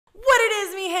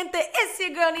gente? It's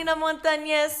your girl, Nina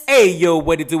Montañez. Hey, yo,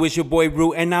 what it do? It's your boy,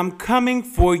 Rue, and I'm coming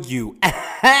for you.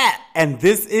 And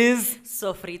this is...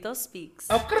 Sofrito Speaks.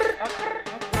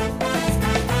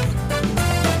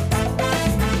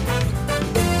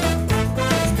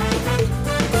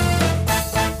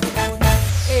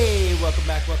 Hey,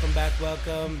 welcome back.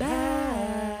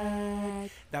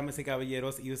 Damas y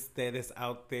caballeros y ustedes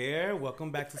out there.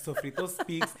 Welcome back to Sofrito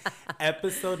Speaks,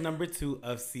 episode number 2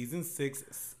 of season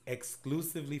 6,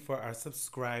 exclusively for our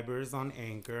subscribers on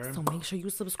Anchor. So make sure you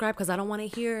subscribe because I don't want to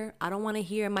hear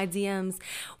in my DMs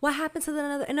what happened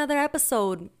to another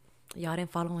episode. Y'all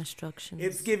didn't follow instructions.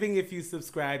 It's giving. If you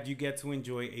subscribed, you get to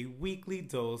enjoy a weekly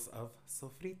dose of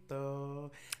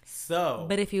Sofrito. So,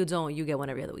 but if you don't, you get one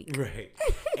every other week. Right.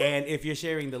 And if you're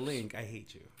sharing the link, I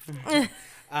hate you.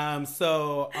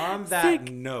 So on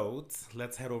that note,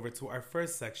 let's head over to our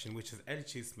first section, which is El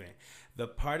Chisme, the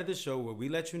part of the show where we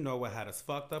let you know what had us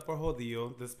fucked up or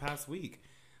jodido this past week.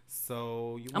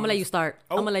 So I'm gonna let you start.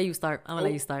 Oh. I'm gonna let you start.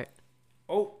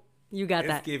 Oh, you got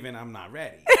it's that. given. I'm not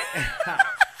ready.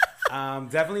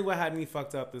 Definitely what had me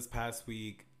fucked up this past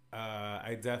week.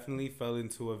 I definitely fell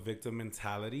into a victim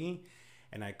mentality,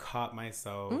 and I caught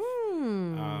myself,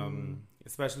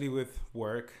 especially with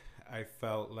work. I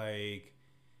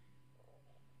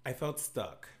felt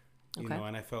stuck, you know,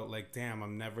 and I felt like, damn,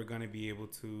 I'm never going to be able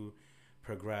to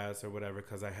progress or whatever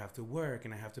because I have to work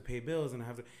and I have to pay bills and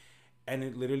and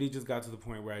it literally just got to the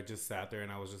point where I just sat there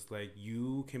and I was just like,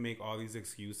 you can make all these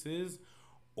excuses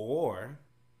or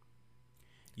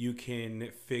you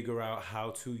can figure out how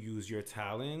to use your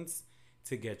talents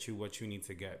to get you what you need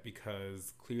to get,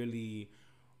 because clearly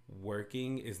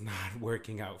working is not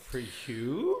working out for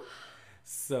you.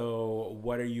 So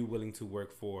what are you willing to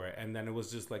work for? And then it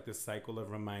was just like this cycle of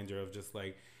reminder of just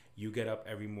like, you get up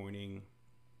every morning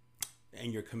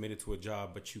and you're committed to a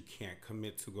job, but you can't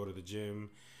commit to go to the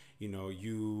gym. You know,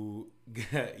 you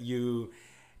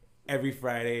every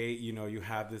Friday, you know, you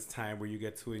have this time where you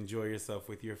get to enjoy yourself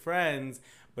with your friends,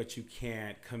 but you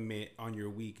can't commit on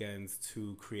your weekends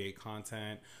to create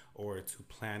content or to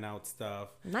plan out stuff.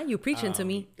 Not you preaching to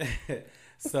me.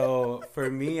 So for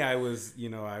me, I was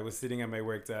sitting at my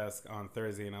work desk on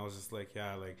Thursday and I was just like,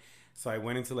 so I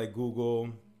went into like Google,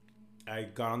 I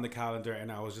got on the calendar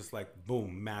and I was just like,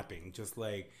 boom, mapping, just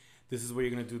like, this is what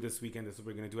you're going to do this weekend. This is what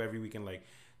we're going to do every weekend. Like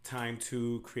time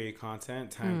to create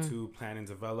content, time to plan and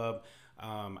develop.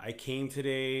 I came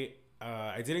today.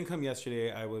 I didn't come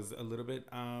yesterday. I was a little bit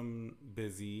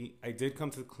busy. I did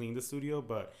come to clean the studio,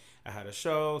 but I had a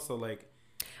show. So like,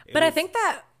 I think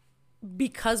that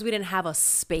because we didn't have a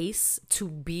space to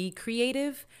be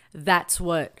creative, that's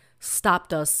what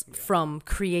stopped us from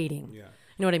creating. Yeah.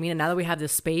 You know what I mean? And now that we have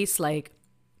this space, like...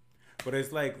 But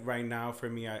it's like right now for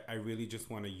me, I really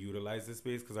just want to utilize this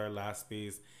space because our last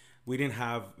space, we didn't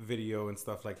have video and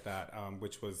stuff like that,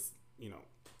 which was, you know,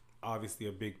 obviously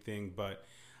a big thing. But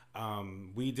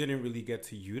we didn't really get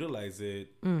to utilize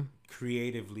it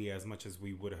creatively as much as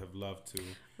we would have loved to.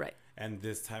 Right. And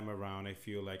this time around, I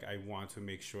feel like I want to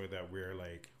make sure that we're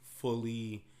like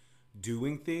fully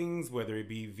doing things, whether it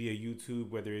be via YouTube,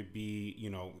 whether it be, you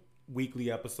know, weekly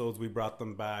episodes, we brought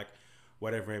them back,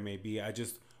 whatever it may be. I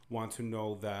just want to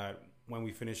know that when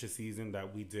we finish a season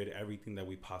that we did everything that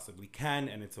we possibly can,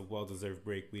 and it's a well-deserved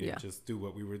break. We didn't just do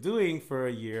what we were doing for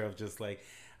a year of just like,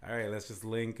 all right, let's just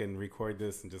link and record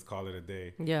this and just call it a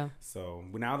day. Yeah. So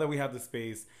now that we have the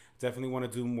space, definitely want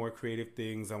to do more creative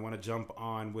things. I want to jump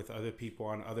on with other people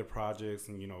on other projects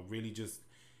and, you know, really just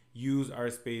use our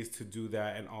space to do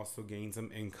that and also gain some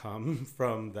income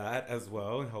from that as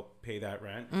well and help pay that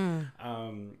rent.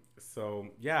 So,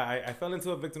 yeah, I fell into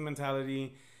a victim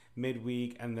mentality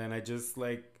midweek, and then I just,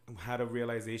 like, had a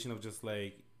realization of just,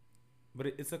 like, but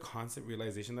it's a constant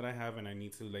realization that I have, and I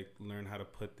need to, like, learn how to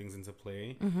put things into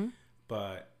play.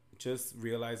 But just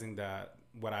realizing that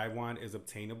what I want is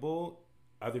obtainable.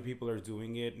 Other people are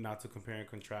doing it, not to compare and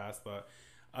contrast, but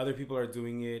other people are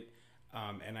doing it.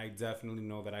 And I definitely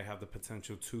know that I have the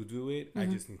potential to do it. I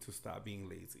just need to stop being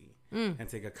lazy and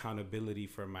take accountability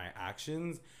for my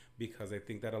actions, because I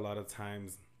think that a lot of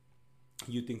times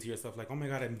you think to yourself like, oh my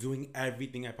God, I'm doing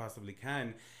everything I possibly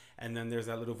can. And then there's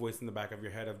that little voice in the back of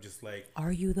your head of just like,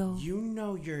 are you though? You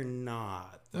know, you're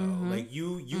not though. Like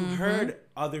you heard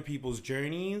other people's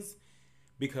journeys,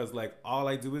 because like all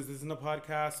I do is listen to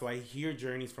podcasts. So I hear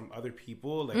journeys from other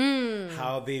people, like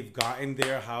how they've gotten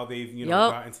there, how they've, you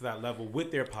know, gotten to that level with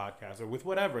their podcast or with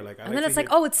whatever. Like, and then it's like,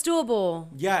 oh, it's doable.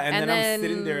 Yeah. And then I'm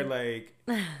sitting there like,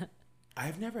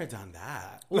 I've never done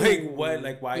that. Like what,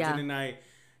 like why didn't I,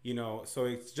 you know? So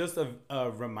it's just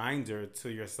a reminder to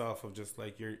yourself of just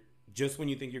like, just when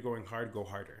you think you're going hard, go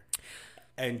harder.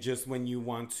 And just when you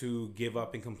want to give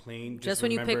up and complain, just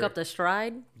when you pick up the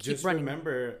stride, just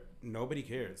remember, nobody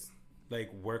cares.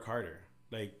 Like, work harder.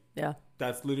 Like, yeah,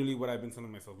 that's literally what I've been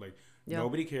telling myself. Like,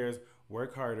 nobody cares.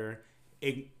 Work harder.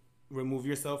 Remove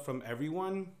yourself from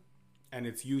everyone, and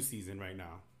it's you season right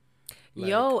now.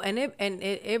 Like, and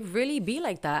it really be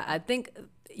like that. I think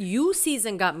you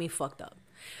season got me fucked up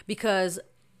because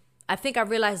I think I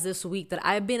realized this week that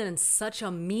I've been in such a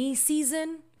me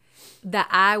season that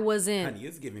I wasn't. Honey,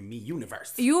 it's giving me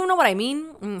universe. You know what I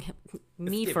mean?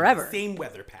 Me forever. The same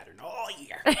weather pattern all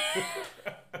year.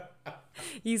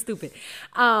 You stupid.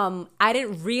 I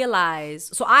didn't realize.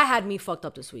 So I had me fucked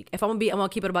up this week. If I'm gonna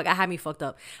keep it a buck, I had me fucked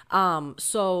up.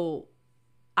 So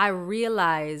I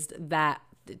realized that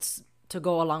it's to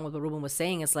go along with what Ruben was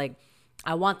saying. It's like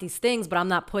I want these things, but I'm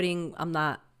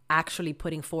not actually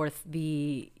putting forth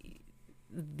the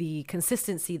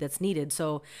consistency that's needed.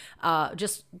 So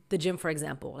just the gym, for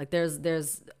example, like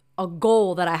there's a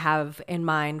goal that I have in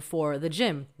mind for the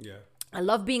gym. Yeah. I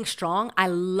love being strong. I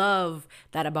love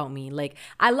that about me. Like,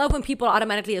 I love when people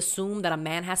automatically assume that a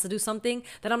man has to do something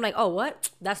that I'm like, oh, what?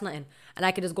 That's nothing. And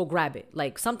I could just go grab it.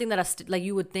 Like, something that like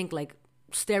you would think like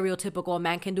stereotypical, a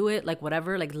man can do it, like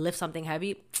whatever, like lift something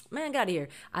heavy. Man, get out of here.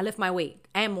 I lift my weight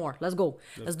and more. Let's go.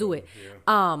 Let's do it.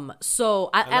 Yeah. So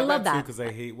I love that. Because I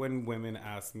hate when women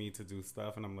ask me to do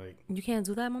stuff and I'm like, you can't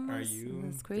do that, mama. Are you?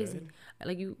 That's crazy. Good?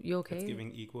 Like you okay? It's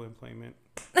giving equal employment.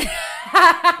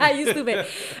 You stupid.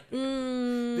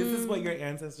 This is what your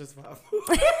ancestors fought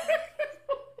for.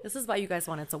 This is why you guys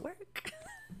wanted to work.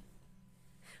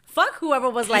 Fuck whoever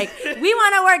was like, we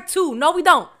want to work too. No, we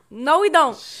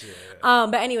don't. Shit.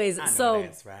 But anyways, so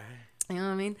that's right. You know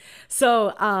what I mean?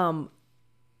 So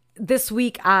this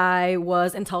week I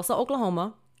was in Tulsa,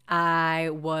 Oklahoma.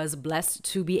 I was blessed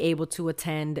to be able to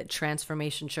attend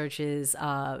Transformation Church's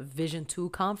Vision 2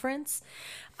 conference.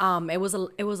 It was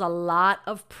a lot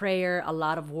of prayer, a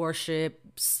lot of worship.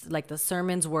 Like the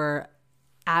sermons were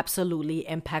absolutely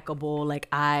impeccable. Like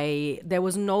there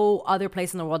was no other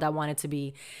place in the world I wanted to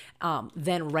be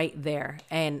than right there,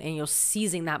 and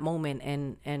seizing that moment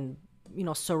and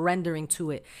surrendering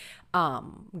to it.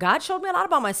 God showed me a lot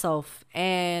about myself,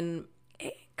 and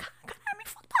it kind of had me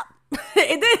fucked up.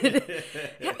 It did. It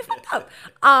had me fucked up.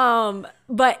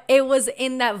 But it was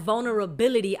in that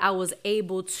vulnerability I was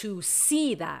able to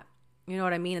see that. You know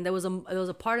what I mean? And there was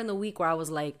a part in the week where I was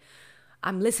like,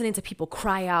 I'm listening to people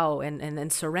cry out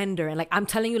and surrender. And like, I'm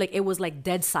telling you, like, it was like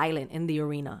dead silent in the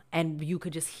arena. And you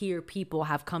could just hear people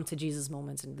have come to Jesus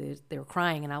moments and they were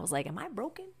crying. And I was like, am I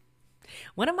broken?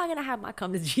 When am I going to have my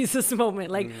come to Jesus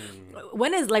moment? Like,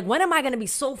 when am I going to be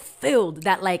so filled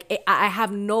that like,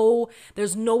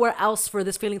 there's nowhere else for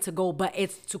this feeling to go, but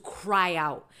it's to cry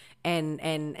out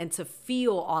and to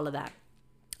feel all of that.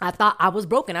 I thought I was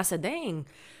broken. I said, dang,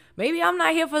 maybe I'm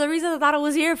not here for the reasons I thought I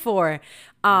was here for.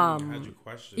 Had you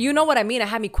question you know what I mean? It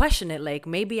had me question it. Like,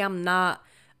 maybe I'm not.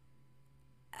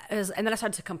 And then I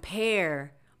started to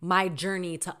compare my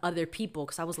journey to other people,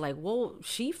 because I was like, well,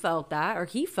 she felt that or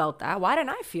he felt that. Why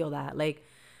didn't I feel that? Like,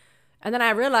 and then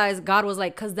I realized God was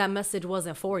like, because that message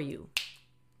wasn't for you.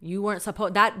 You weren't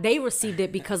supposed that they received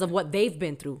it because of what they've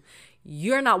been through.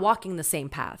 You're not walking the same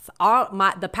path.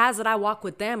 The paths that I walk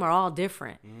with them are all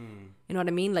different. You know what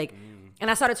I mean? Like, and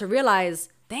I started to realize,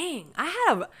 dang, I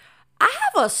have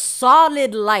a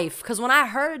solid life. Because when I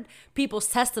heard people's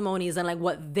testimonies and like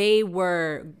what they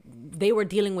were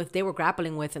dealing with, they were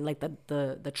grappling with, and like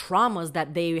the traumas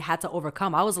that they had to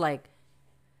overcome, I was like,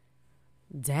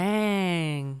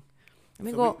 dang. Let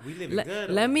me go. We living good.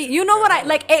 Let me. You know what I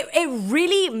like? It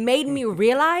really made me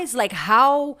realize like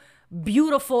how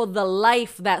beautiful the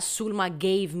life that Sulma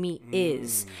gave me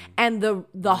is, and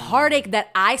the heartache that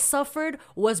I suffered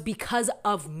was because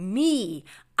of me.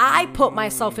 I put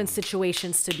myself in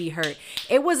situations to be hurt.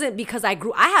 It wasn't because I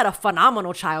had a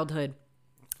phenomenal childhood.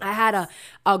 I had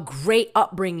a great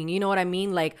upbringing. You know what I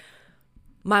mean? Like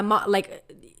my mom, like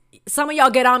some of y'all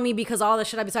get on me because all the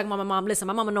shit I be talking about my mom. Listen,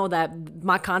 my mama know that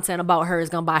my content about her is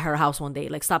gonna buy her a house one day.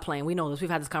 Like, stop playing. We know this. We've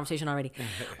had this conversation already.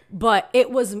 But it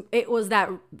was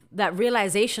that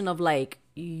realization of like,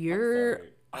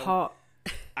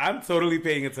 I'm totally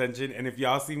paying attention, and if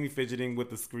y'all see me fidgeting with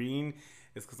the screen,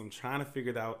 it's because I'm trying to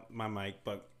figure out my mic.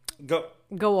 But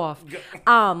go off.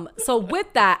 So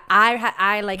with that,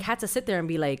 I like had to sit there and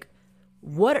be like,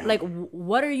 what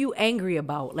are you angry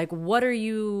about? Like, what are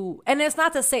you? And it's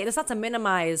not to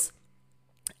minimize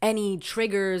any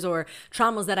triggers or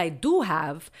traumas that I do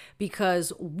have,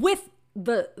 because with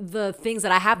the things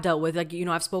that I have dealt with, like,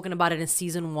 I've spoken about it in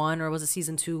season 1, or was it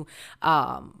season 2?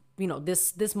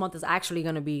 This week is actually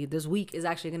going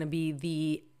to be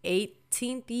the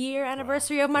 15th year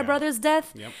anniversary of my brother's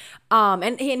death. Yep.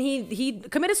 And he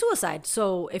committed suicide.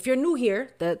 So if you're new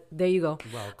here, there you go.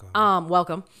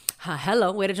 Welcome.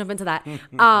 Hello. Way to jump into that.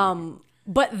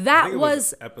 But that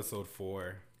was episode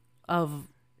 4 of.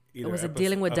 Was it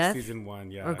dealing with death? Season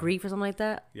 1, yeah. Or grief or something like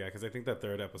that? Yeah, because I think that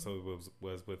third episode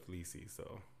was with Lisi,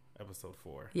 so episode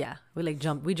 4. Yeah, we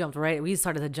jumped right. We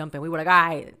started to jump in. We were like, all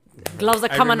right, gloves are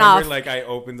coming I off. remember, like, I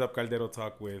opened up Caldero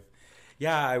Talk with,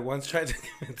 I once tried to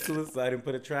commit suicide and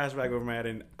put a trash bag over my head,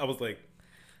 and I was like,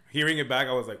 hearing it back,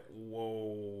 I was like,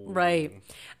 whoa. Right.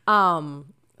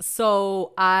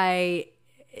 So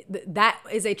that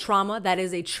is a trauma. That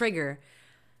is a trigger.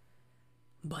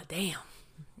 But damn.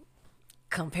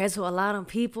 Compared to a lot of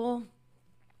people,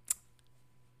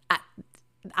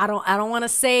 I don't want to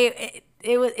say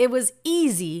it was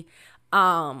easy,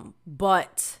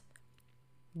 but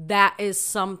that is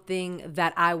something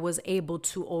that I was able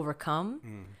to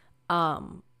overcome.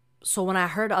 So when I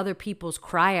heard other people's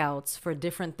cry outs for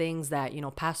different things that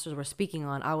pastors were speaking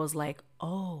on, I was like,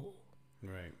 oh,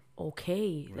 right,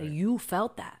 okay, right. Like you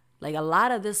felt that. Like a lot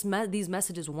of these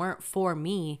messages weren't for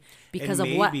me because of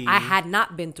what I had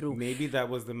not been through. Maybe that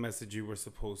was the message you were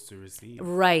supposed to receive.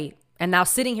 Right. And now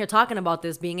sitting here talking about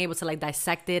this, being able to like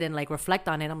dissect it and like reflect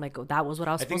on it, I'm like, oh, that was what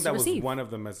I was supposed to receive. I think that was one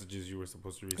of the messages you were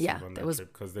supposed to receive on that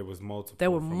trip because there was multiple. There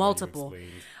were multiple.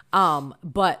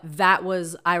 But that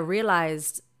was, I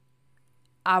realized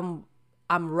I'm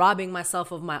robbing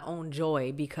myself of my own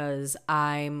joy because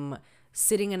I'm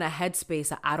sitting in a headspace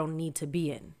that I don't need to be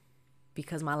in.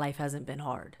 Because my life hasn't been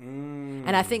hard.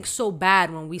 And I think so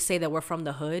bad when we say that we're from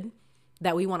the hood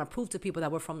that we want to prove to people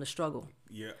that we're from the struggle.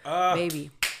 Yeah. Baby,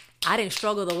 I didn't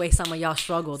struggle the way some of y'all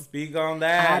struggled. Speak on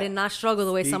that. I did not struggle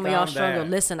the way some of y'all struggled.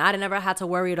 Listen, I never had to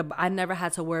worry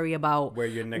about where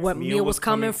your next what meal was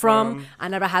coming from. I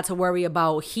never had to worry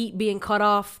about heat being cut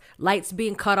off, lights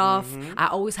being cut off. I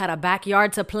always had a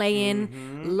backyard to play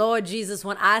in. Lord Jesus,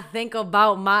 when I think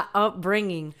about my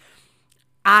upbringing,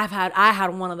 I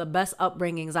had one of the best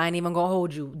upbringings. I ain't even gonna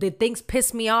hold you. Did things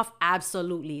piss me off?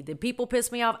 Absolutely. Did people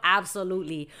piss me off?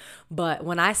 Absolutely. But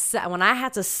when I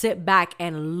had to sit back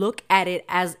and look at it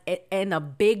as in a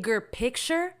bigger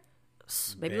picture,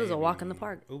 maybe it was a walk in the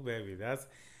park. Oh, baby,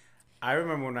 I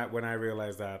remember when I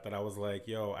realized that I was like,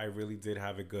 yo, I really did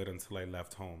have it good until I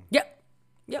left home. Yep.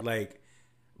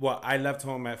 I left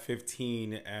home at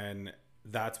 15, and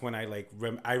that's when I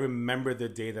I remember the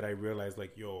day that I realized,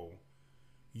 like, yo.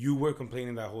 You were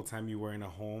complaining that whole time you were in a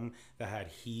home that had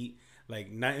heat. Like,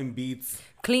 nothing beats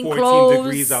clean 14 clothes.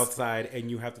 Degrees outside,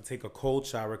 and you have to take a cold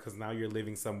shower because now you're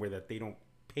living somewhere that they don't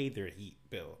pay their heat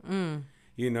bill.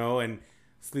 And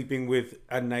sleeping with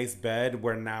a nice bed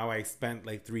where now I spent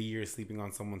like 3 years sleeping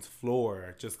on someone's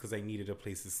floor just because I needed a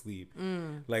place to sleep.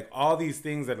 Like, all these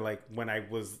things that, like, when I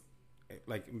was,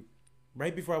 like,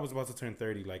 right before I was about to turn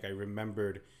 30, like, I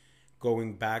remembered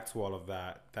going back to all of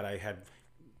that I had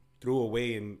threw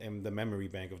away in the memory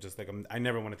bank of just like, I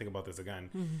never want to think about this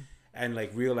again. And like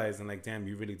realizing like, damn,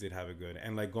 you really did have it good.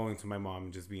 And like going to my mom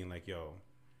and just being like, yo,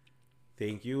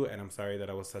 thank you. And I'm sorry that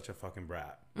I was such a fucking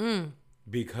brat.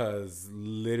 Because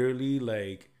literally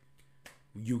like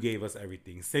you gave us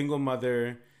everything. Single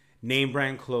mother, name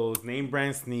brand clothes, name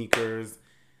brand sneakers.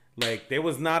 Like there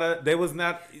was not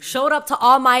showed up to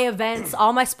all my events,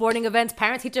 all my sporting events,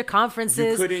 parent teacher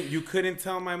conferences. You couldn't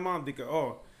tell my mom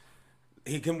because,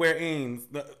 he can wear Ames.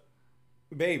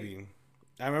 Baby,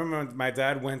 I remember my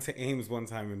dad went to Ames one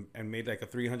time and made like a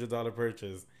 $300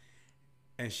 purchase.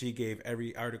 And she gave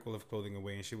every article of clothing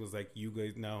away. And she was like, you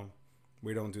guys, no,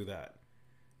 we don't do that.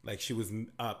 Like, she was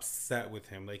upset with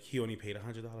him. Like, he only paid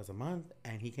 $100 a month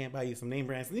and he can't buy you some name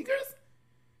brand sneakers?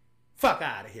 Fuck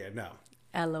out of here. No.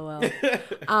 LOL.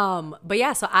 But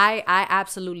yeah, so I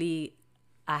absolutely,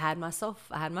 I had myself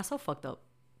fucked up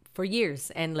for years.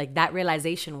 And like that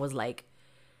realization was like,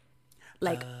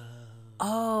 it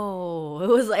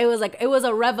was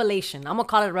a revelation. I'm gonna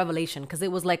call it a revelation because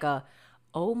it was like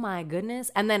oh my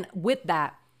goodness. And then with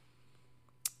that,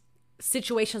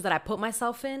 situations that I put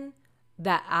myself in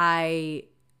that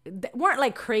weren't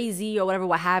like crazy or whatever,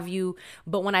 what have you.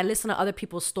 But when I listen to other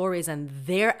people's stories and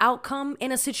their outcome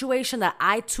in a situation that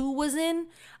I too was in,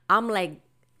 I'm like,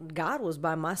 God was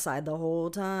by my side the whole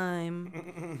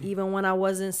time, even when I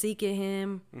wasn't seeking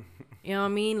him. You know what I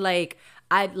mean?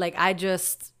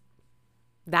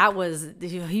 That was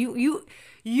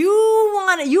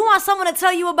you want someone to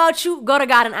tell you about you? Go to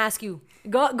God and ask you.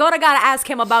 Go to God and ask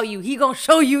him about you. He gonna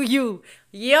show you.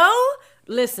 Yo,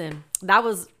 listen, that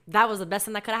was the best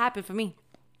thing that could have happened for me.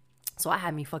 So I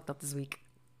had me fucked up this week.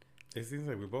 It seems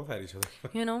like we both had each other.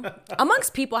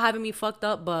 Amongst people having me fucked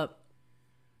up, but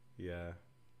yeah.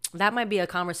 that might be a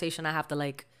conversation I have to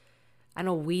like. I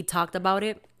know we talked about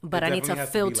it, but I need to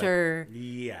filter.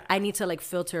 I need to like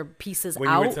filter pieces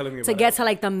out to get to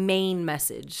like the main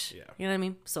message. Yeah. You know what I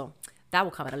mean? So that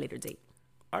will come at a later date.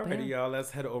 Alrighty, y'all.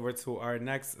 Let's head over to our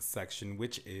next section,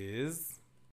 which is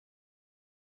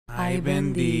Ay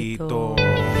Bendito.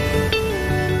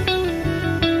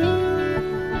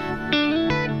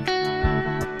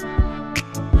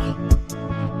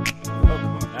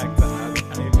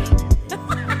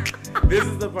 This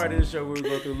is the part of the show where we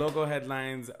go through local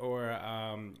headlines or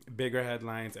bigger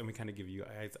headlines, and we kind of give you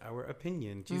guys our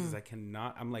opinion. Jesus, I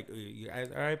cannot. I'm like, you guys,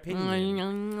 our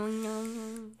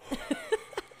opinion.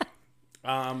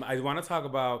 I want to talk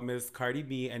about Miss Cardi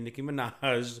B and Nicki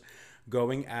Minaj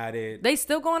going at it. They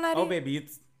still going at it? Oh, baby,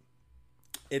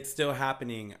 it's still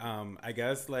happening. I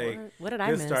guess like what did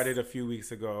I miss? Started a few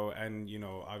weeks ago, and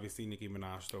obviously Nicki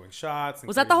Minaj throwing shots. And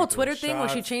was that the whole Twitter thing where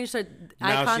she changed her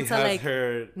icon to like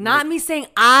her not me saying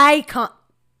icon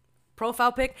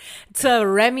profile pic to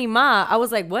Remy Ma? I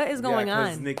was like, what is going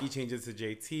on? Nicki changed it to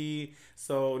JT.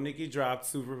 So Nicki dropped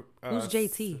super. Who's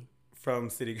JT? From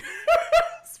City.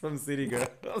 From City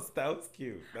Girls. That was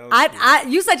cute.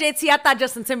 You said JT. I thought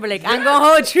Justin Timberlake. I'm gonna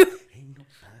hold you.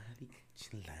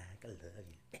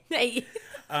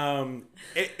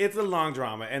 It's a long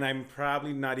drama, and I'm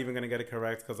probably not even gonna get it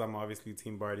correct because I'm obviously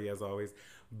Team Barty as always.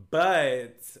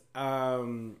 But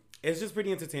it's just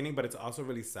pretty entertaining. But it's also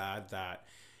really sad that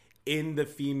in the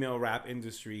female rap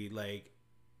industry, like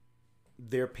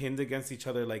they're pinned against each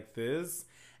other like this.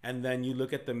 And then you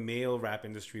look at the male rap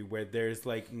industry where there's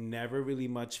like never really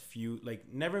much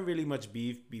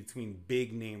beef between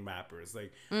big name rappers.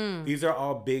 Like these are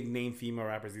all big name female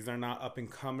rappers. These are not up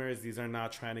and comers. These are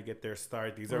not trying to get their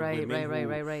start. These are women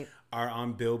who are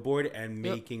on Billboard and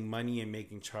making money and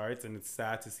making charts. And it's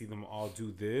sad to see them all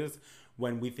do this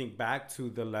when we think back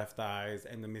to the Left Eyes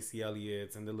and the Missy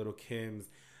Elliott's and the Little Kims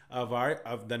of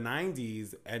the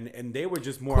 90s, and they were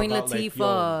just more Queen about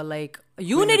Latifah, like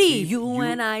unity,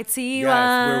 UNITY.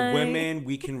 Yes, we're women.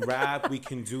 We can rap. We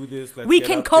can do this. We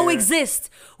can coexist.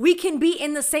 We can be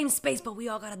in the same space, but we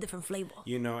all got a different flavor.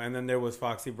 And then there was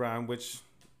Foxy Brown, which,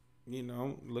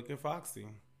 look at Foxy.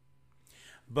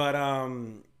 But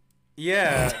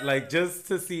like just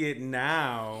to see it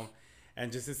now. And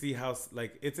just to see how,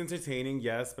 like, it's entertaining,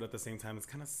 yes, but at the same time, it's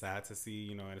kind of sad to see,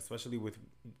 and especially with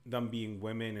them being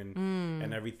women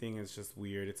and everything is just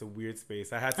weird. It's a weird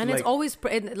space. I had to, it's always,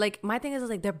 like, my thing is,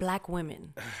 like, they're black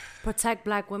women. Protect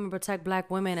black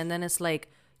women. And then it's like,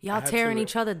 y'all tearing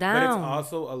each other down. But it's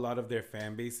also a lot of their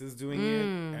fan bases doing it.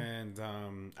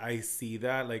 And I see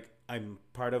that. Like, I'm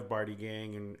part of Barty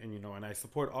Gang and I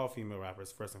support all female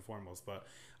rappers first and foremost. But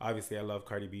obviously, I love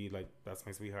Cardi B. Like, that's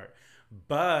my sweetheart.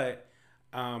 But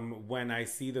when I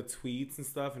see the tweets and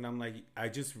stuff, and I'm like, I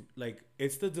just like,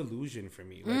 it's the delusion for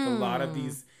me. Like a lot of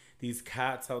these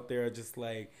cats out there are just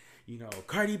like,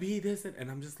 Cardi B this,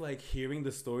 and I'm just like hearing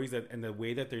the stories and the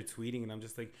way that they're tweeting, and I'm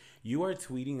just like, you are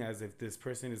tweeting as if this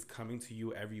person is coming to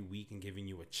you every week and giving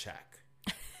you a check,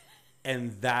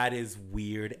 and that is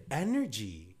weird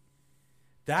energy.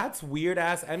 That's weird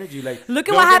ass energy. Like, look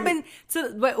at what happened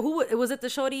to who was it? The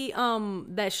shorty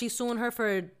that she's suing her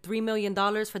for $3 million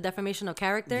for defamation of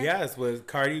character. Yes, was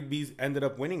Cardi B ended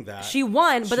up winning that. She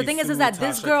won, but the thing is that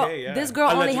this girl allegedly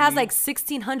only has like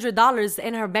 $1,600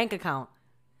 in her bank account.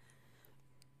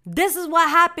 This is what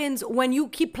happens when you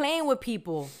keep playing with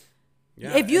people.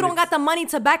 Yeah, if you don't got the money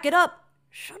to back it up,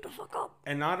 shut the fuck up.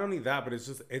 And not only that, but it's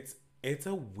just it's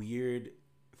a weird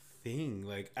thing.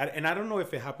 Like, and I don't know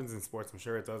if it happens in sports. I'm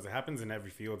sure it does. It happens in every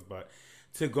field. But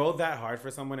to go that hard for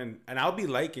someone, and I'll be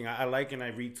liking. I like and I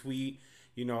retweet.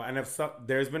 And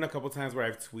there's been a couple times where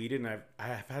I've tweeted and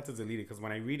I've had to delete it because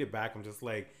when I read it back, I'm just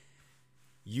like,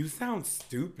 you sound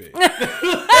stupid. Like,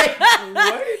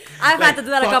 what? I've had to do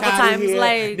that a couple times. Here,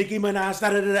 like Nicki Minaj,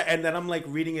 da, da, da, da, and then I'm like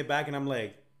reading it back and I'm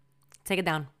like, take it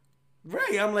down.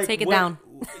 Right, I'm like, take it down.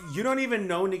 You don't even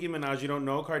know Nicki Minaj. You don't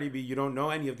know Cardi B. You don't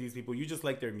know any of these people. You just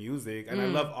like their music. And I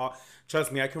love all.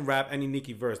 Trust me, I can rap any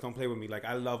Nicki verse. Don't play with me. Like,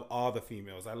 I love all the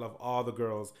females. I love all the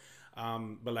girls.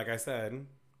 But like I said,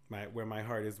 where my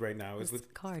heart is right now is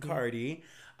with Cardi.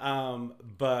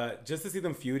 But just to see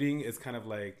them feuding is kind of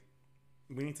like,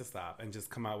 we need to stop and just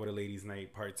come out with a ladies'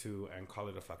 night part 2 and call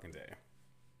it a fucking day.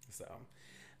 So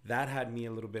that had me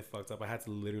a little bit fucked up. I had to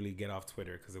literally get off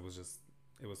Twitter because it was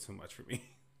too much for me.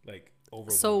 Like,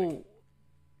 overwhelming. So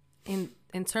in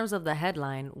terms of the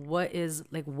headline, what is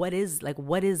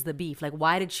the beef? Like,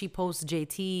 why did she post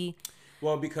JT?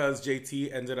 Well, because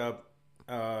JT ended up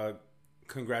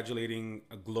congratulating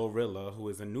Glorilla, who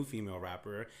is a new female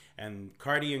rapper, and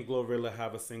Cardi and Glorilla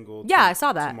have a single. Yeah, I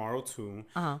saw that tomorrow too.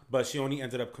 But she only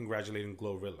ended up congratulating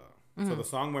Glorilla. So the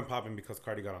song went popping because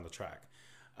Cardi got on the track,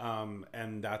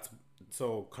 and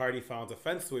so Cardi found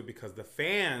offense to it because the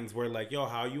fans were like, "Yo,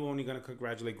 how you only gonna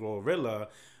congratulate Glorilla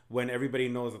when everybody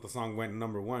knows that the song went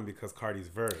 #1 because Cardi's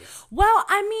verse?" Well,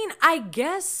 I mean, I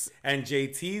guess. And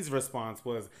JT's response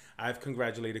was, "I've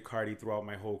congratulated Cardi throughout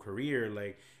my whole career.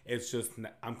 Like, it's just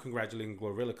I'm congratulating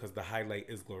Glorilla because the highlight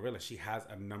is Glorilla. She has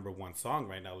a #1 song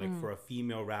right now. Like for a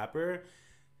female rapper,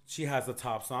 she has a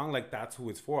top song. Like that's who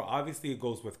it's for. Obviously, it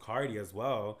goes with Cardi as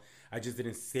well. I just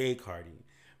didn't say Cardi."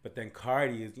 But then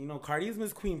Cardi is, Cardi is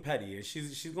Miss Queen Petty, and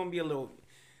she's gonna be a little,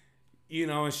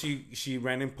 and she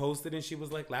ran and posted, and she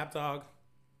was like lapdog,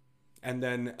 and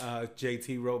then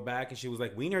JT wrote back, and she was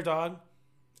like wiener dog,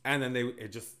 and then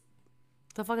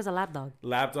The fuck is a lapdog?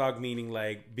 Lapdog meaning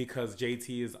like because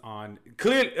JT is on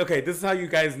clearly. Okay, this is how you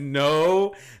guys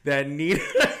know that Nina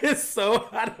is so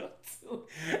hot.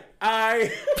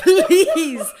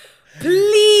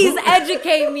 Please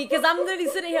educate me, because I'm literally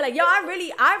sitting here like, yo,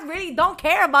 I really don't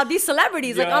care about these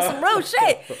celebrities, like on some real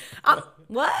shit.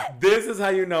 What? This is how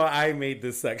you know I made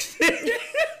this section.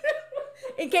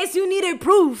 In case you needed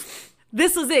proof,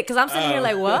 this was it, because I'm sitting here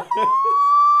like, what?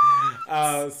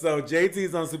 So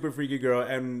JT's on Super Freaky Girl,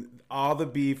 and all the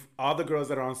girls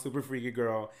that are on Super Freaky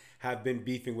Girl have been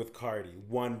beefing with Cardi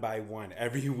one by one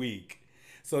every week.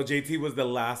 So JT was the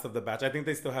last of the batch. I think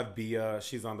they still have Bia.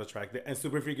 She's on the track. And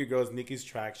Super Freaky Girl is Nicki's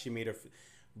track. She made a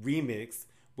remix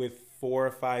with 4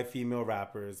 or 5 female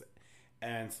rappers.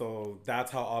 And so that's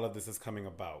how all of this is coming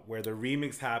about. Where the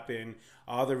remix happened,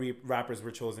 all the rappers were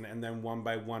chosen, and then one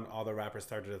by one, all the rappers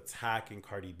started attacking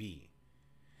Cardi B.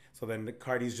 So then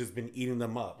Cardi's just been eating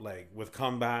them up, like with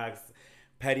comebacks,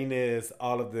 pettiness,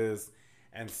 all of this.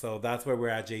 And so that's where we're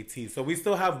at, JT. So we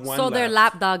still have one. So they're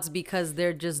lapdogs because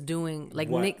they're just doing like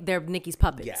they're Nicki's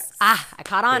puppets. Yes. I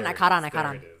caught on.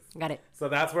 Got it. So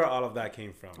that's where all of that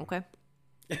came from. Okay.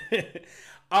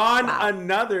 On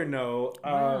another note,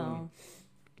 I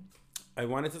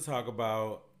wanted to talk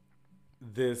about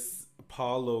this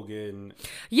Paul Logan.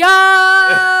 Yo,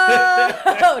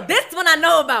 this one I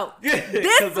know about.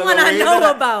 This one I know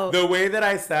about. The way that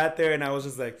I sat there and I was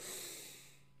just like,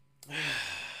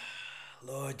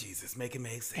 Lord Jesus, make it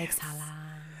make sense.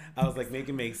 I was like, make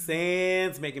it make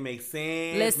sense.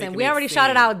 Listen, we already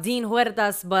shouted out Dean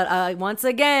Huertas, but once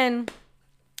again,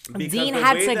 because Dean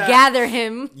had to gather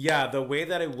him. Yeah, the way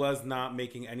that it was not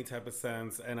making any type of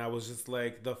sense. And I was just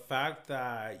like, the fact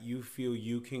that you feel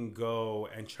you can go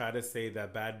and try to say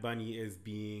that Bad Bunny is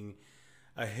being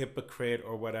a hypocrite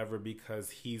or whatever because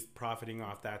he's profiting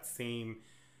off that same,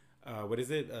 what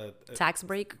is it? Tax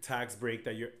break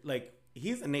that you're like,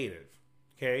 he's a native.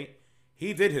 Okay,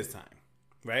 he did his time,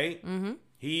 right? Mm-hmm.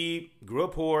 He grew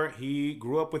up poor. He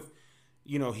grew up with,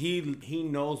 he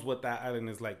knows what that island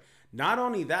is like. Not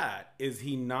only that, is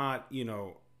he not,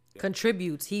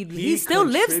 contributes. He still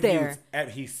lives there.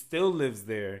 He still lives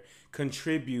there,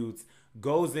 contributes,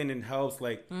 goes in and helps.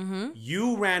 Like,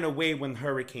 you ran away when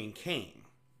Hurricane came.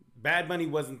 Bad Bunny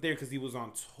wasn't there because he was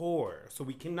on tour. So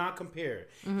we cannot compare.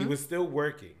 Mm-hmm. He was still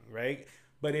working, right?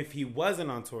 But if he wasn't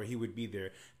on tour, he would be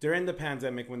there. During the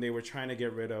pandemic, when they were trying to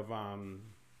get rid of, I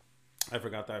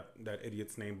forgot that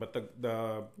idiot's name, but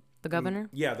the governor?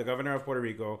 Yeah, the governor of Puerto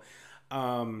Rico.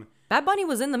 Bad Bunny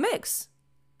was in the mix.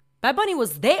 Bad Bunny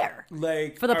was there,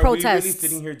 like, for the protests. Are we really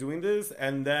sitting here doing this?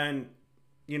 And then,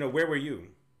 where were you?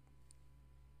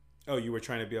 Oh, you were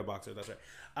trying to be a boxer. That's right.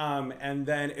 And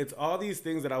then it's all these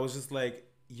things that I was just like,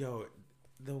 yo,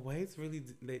 the whites really,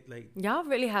 like... Y'all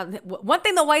really have... One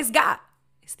thing the whites got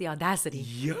is the audacity.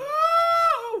 Yo!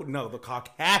 No, the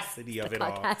caucasity of it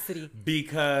all.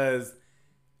 Because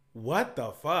what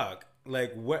the fuck?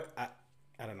 Like, what...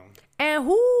 I don't know. And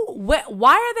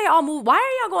why are they all moved? Why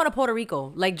are y'all going to Puerto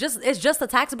Rico? Like, it's just a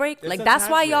tax break? It's like, that's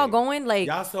why y'all going? Like,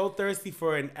 y'all so thirsty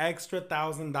for an extra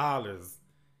 $1,000.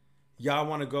 Y'all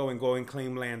want to go and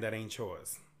claim land that ain't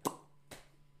yours.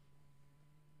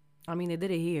 I mean, they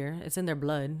did it here. It's in their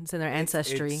blood. It's in their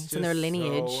ancestry. It's in their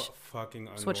lineage. So fucking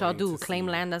annoying. That's what y'all do. Claim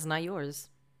land that's not yours.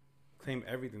 Claim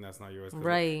everything that's not yours.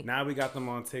 Right. Now we got them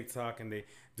on TikTok and they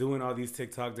doing all these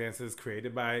TikTok dances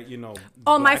created by,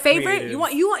 Oh, my favorite.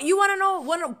 Creatives. You want to know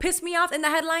what pissed me off in the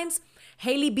headlines?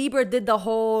 Hailey Bieber did the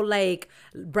whole like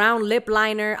brown lip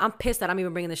liner. I'm pissed that I'm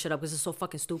even bringing this shit up because it's so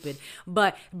fucking stupid.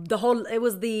 But it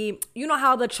was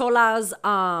how the cholas.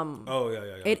 Oh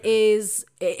yeah.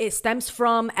 It stems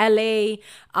from LA.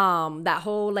 That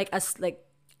whole like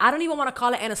I don't even want to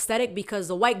call it an aesthetic because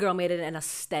the white girl made it an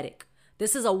aesthetic.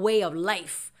 This is a way of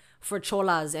life for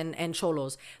cholas and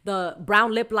cholos. The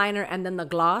brown lip liner and then the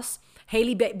gloss.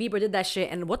 Hailey Bieber did that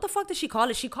shit. And what the fuck did she call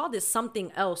it? She called it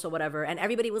something else or whatever. And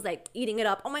everybody was like eating it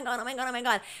up. Oh my God, oh my God, oh my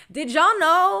God. Did y'all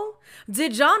know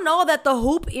that the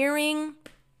hoop earring,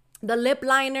 the lip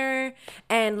liner,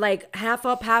 and like half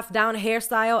up, half down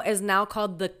hairstyle is now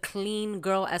called the clean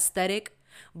girl aesthetic?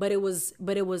 But it was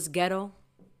ghetto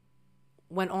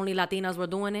when only Latinas were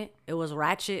doing it. It was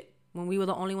ratchet when we were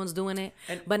the only ones doing it.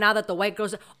 But now that the white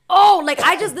girls,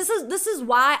 this is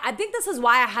why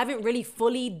I haven't really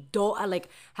fully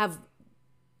have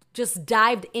just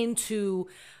dived into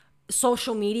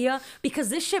social media, because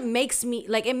this shit makes me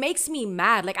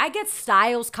mad. Like, I get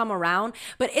styles come around,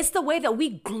 but it's the way that we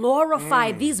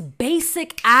glorify these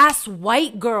basic ass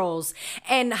white girls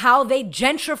and how they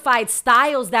gentrified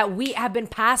styles that we have been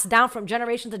passed down from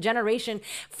generation to generation,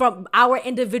 from our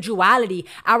individuality,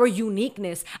 our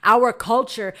uniqueness, our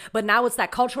culture. But now it's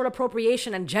that cultural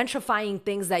appropriation and gentrifying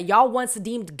things that y'all once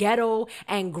deemed ghetto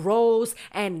and gross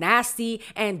and nasty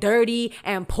and dirty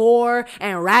and poor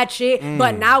and ratchet,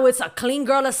 but now it's a clean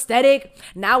girl aesthetic.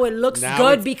 Now it looks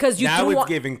good because you now it's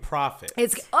giving profit.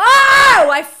 This is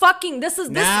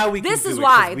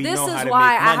why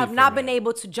I have not been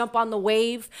able to jump on the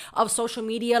wave of social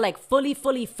media like fully,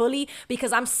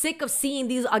 because I'm sick of seeing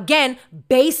these again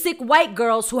basic white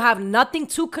girls who have nothing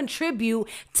to contribute,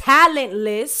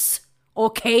 talentless,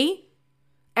 okay?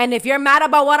 And if you're mad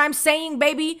about what I'm saying,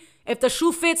 baby, if the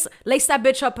shoe fits, lace that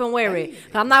bitch up and wear it.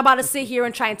 I'm not about to sit here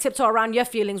and try and tiptoe around your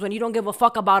feelings when you don't give a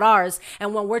fuck about ours.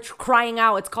 And when we're crying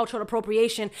out it's cultural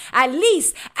appropriation, at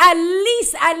least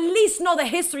know the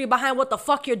history behind what the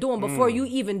fuck you're doing before you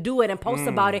even do it and post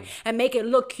about it and make it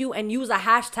look cute and use a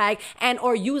hashtag and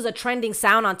or use a trending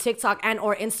sound on TikTok and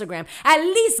or Instagram. At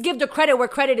least give the credit where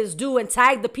credit is due and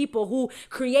tag the people who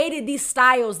created these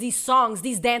styles, these songs,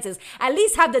 these dances. At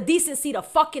least have the decency to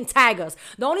fucking tag us.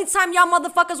 The only time y'all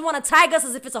motherfuckers want to tag us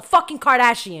as if it's a fucking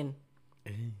Kardashian.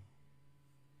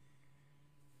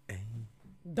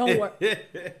 Don't worry.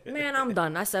 Man, I'm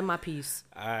done. I said my piece.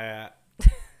 I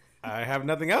have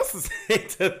nothing else to say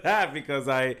to that, because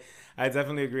I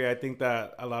definitely agree. I think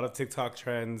that a lot of TikTok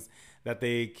trends that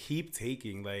they keep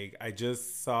taking, like I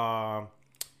just saw,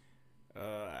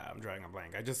 I'm drawing a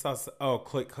blank. I just saw,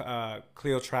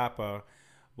 Cleotrapa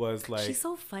was like, she's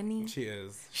so funny. She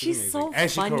is. She's so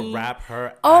and funny. And she could rap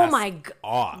her off.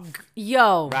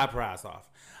 Yo. Rap her ass off.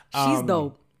 She's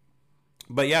dope.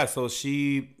 But yeah, so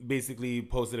she basically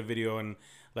posted a video, and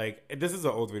like, this is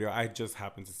an old video. I just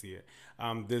happened to see it.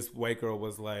 This white girl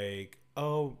was like,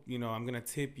 oh, I'm going to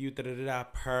tip you,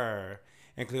 per.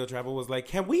 And Cleotrapa was like,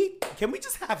 can we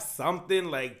just have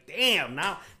something? Like, damn,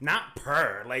 not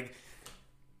per. Like,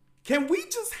 can we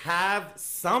just have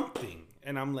something?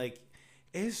 And I'm like,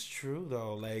 it's true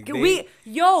though. Like we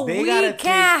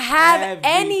can't have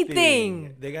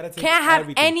anything. They gotta take can't have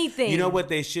everything. Anything. You know what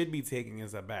they should be taking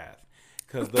is a bath,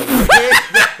 because the way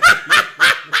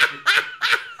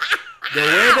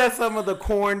that some of the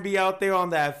corn be out there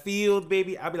on that field,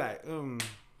 baby, I'll be like,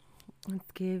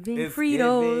 it's giving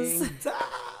Fritos. Giving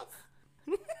top.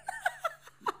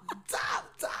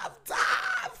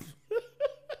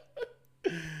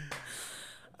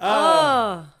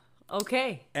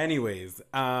 Okay. Anyways,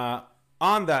 on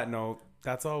that note,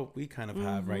 that's all we kind of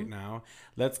have right now.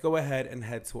 Let's go ahead and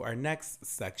head to our next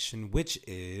section, which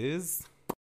is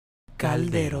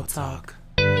Caldero Talk.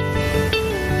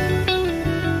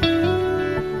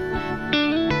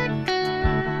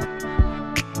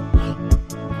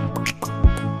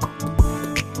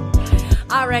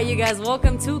 All right, you guys,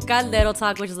 welcome to Caldero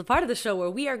Talk, which is a part of the show where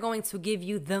we are going to give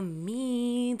you the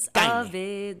meat of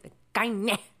it.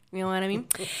 You know what I mean?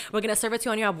 We're going to serve it to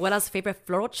you on your abuela's favorite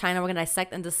floral china. We're going to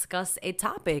dissect and discuss a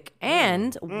topic.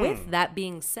 And with that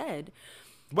being said...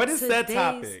 What is said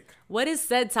topic? What is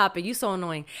said topic? You so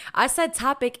annoying. Our said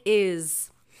topic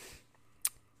is...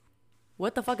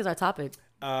 What the fuck is our topic?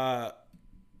 I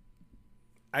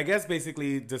guess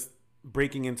basically just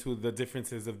breaking into the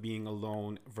differences of being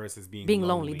alone versus being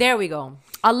lonely. There we go.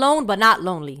 Alone but not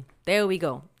lonely. There we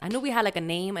go. I knew we had like a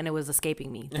name and it was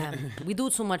escaping me. Damn. We do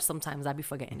too much sometimes. I'd be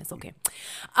forgetting. It's okay.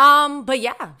 But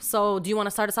yeah. So do you want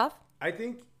to start us off? I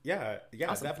think, yeah,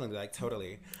 awesome. Definitely. Like,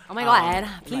 totally. Oh my God.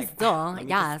 Please don't.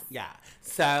 Yes. Yeah.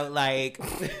 So like,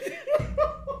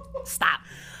 stop.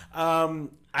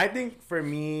 I think for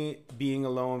me, being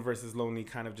alone versus lonely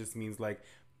kind of just means like,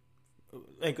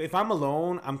 like if I'm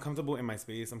alone, I'm comfortable in my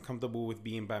space. I'm comfortable with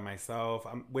being by myself,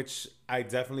 which I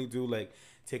definitely do. Like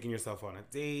taking yourself on a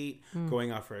date,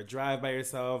 going out for a drive by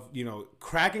yourself, you know,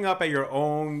 cracking up at your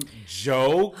own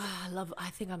joke. I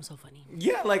think I'm so funny.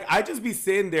 Yeah, like I just be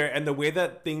sitting there, and the way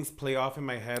that things play off in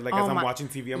my head, like as I'm watching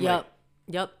TV, I'm like,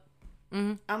 yep.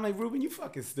 Mm-hmm. I'm like, Ruben, you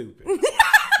fucking stupid.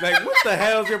 Like, what the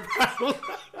hell's your problem?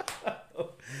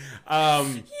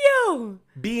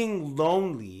 Being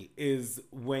lonely is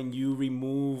when you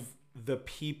remove the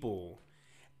people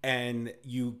and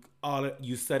you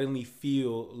suddenly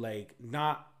feel like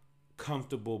not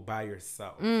comfortable by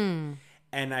yourself. And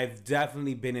I've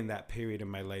definitely been in that period in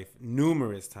my life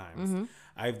numerous times.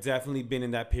 I've definitely been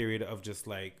in that period of just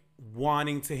like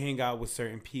wanting to hang out with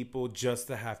certain people just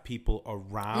to have people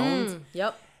around.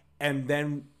 And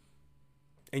then,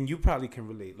 and you probably can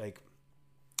relate, like,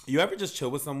 you ever just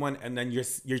chill with someone and then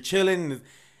you're chilling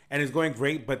and it's going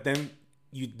great, but then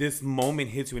this moment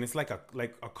hits you and it's like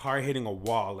a car hitting a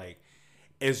wall. Like,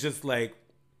 it's just like,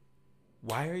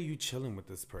 why are you chilling with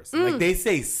this person? Like, they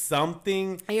say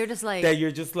something and you're just like,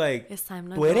 it's time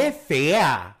to go. Tú eres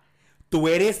fea. Tú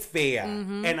eres fea.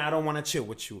 And I don't want to chill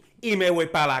with you. Y me voy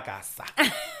para la casa.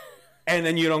 And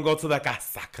then you don't go to the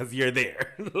casa because you're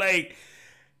there. Like,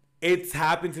 it's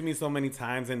happened to me so many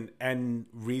times, and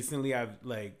recently I've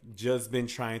like just been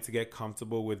trying to get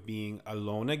comfortable with being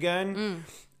alone again,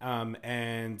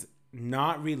 and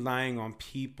not relying on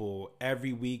people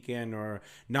every weekend, or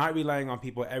not relying on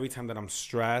people every time that I'm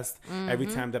stressed, every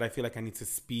time that I feel like I need to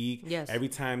speak, every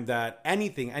time that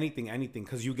anything,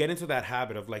 because you get into that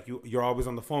habit of like you're always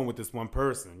on the phone with this one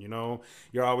person, you know,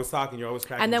 you're always talking, you're always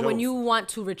cracking and then jokes. When you want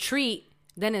to retreat,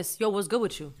 then it's what's good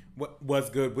with you? What's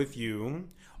good with you?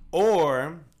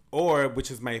 Or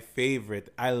which is my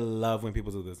favorite, I love when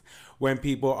people do this. When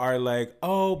people are like,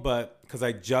 oh, but because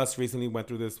I just recently went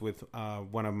through this with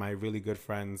one of my really good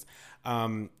friends.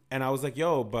 And I was like,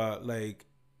 yo, but like,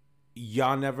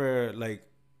 y'all never like,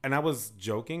 and I was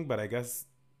joking, but I guess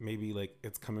maybe like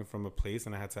it's coming from a place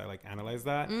and I had to like analyze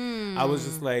that. I was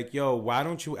just like, yo, why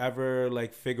don't you ever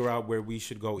like figure out where we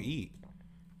should go eat?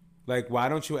 Like, why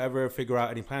don't you ever figure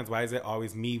out any plans? Why is it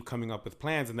always me coming up with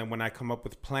plans? And then when I come up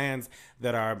with plans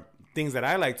that are things that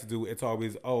I like to do, it's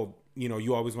always, oh, you know,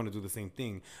 you always want to do the same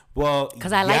thing. Well,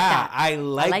 because I like that. I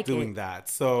like doing that.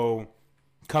 So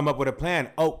come up with a plan.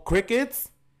 Oh,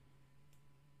 crickets?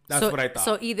 That's what I thought.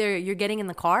 So either you're getting in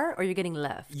the car or you're getting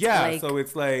left. Yeah, like, so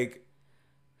it's like...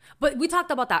 But we talked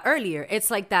about that earlier.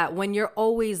 It's like that when you're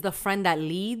always the friend that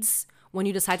leads, when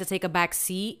you decide to take a back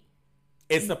seat,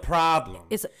 it's a problem.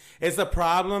 It's a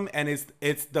problem, and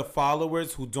it's the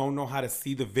followers who don't know how to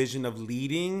see the vision of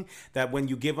leading, that when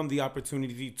you give them the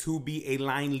opportunity to be a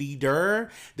line leader,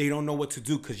 they don't know what to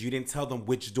do because you didn't tell them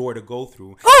which door to go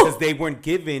through, because they weren't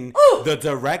given the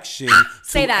direction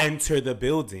to enter the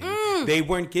building. They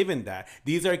weren't given that.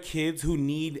 These are kids who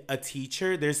need a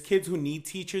teacher. There's kids who need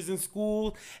teachers in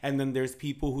school, and then there's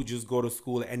people who just go to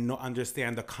school and don't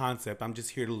understand the concept. I'm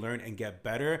just here to learn and get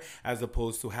better, as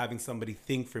opposed to having somebody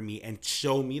think for me and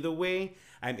show me the way.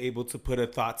 I'm able to put a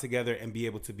thought together and be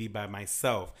able to be by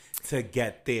myself to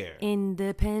get there.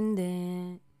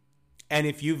 Independent. And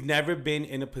if you've never been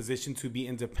in a position to be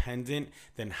independent,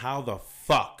 then how the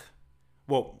fuck?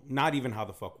 Well, not even how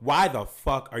the fuck. Why the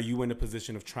fuck are you in a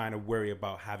position of trying to worry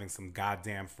about having some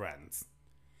goddamn friends?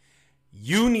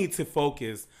 You need to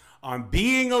focus on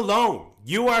being alone.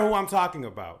 You are who I'm talking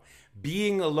about.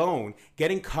 Being alone,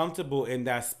 getting comfortable in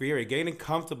that spirit, getting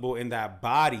comfortable in that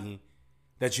body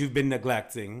that you've been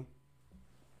neglecting.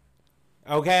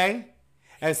 Okay?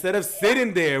 Instead of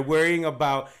sitting there worrying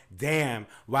about, damn,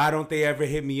 why don't they ever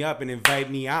hit me up and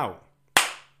invite me out?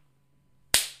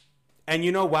 And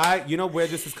you know why? You know where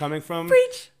this is coming from?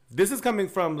 Preach. This is coming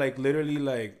from like literally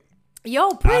like,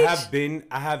 yo, preach.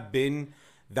 I have been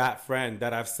that friend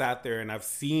that I've sat there and I've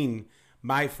seen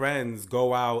my friends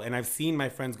go out, and I've seen my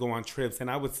friends go on trips,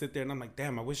 and I would sit there and I'm like,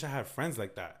 damn, I wish I had friends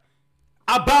like that.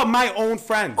 About my own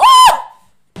friends. Oh!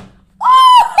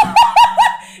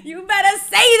 You better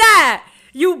say that.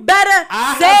 You better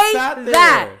say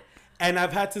that. And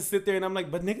I've had to sit there and I'm like,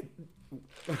 but nigga,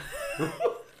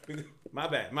 my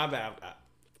bad.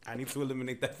 I need to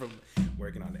eliminate that from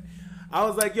working on it. I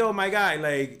was like, yo, my guy,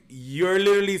 like, you're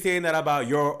literally saying that about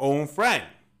your own friend.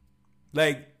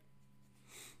 Like,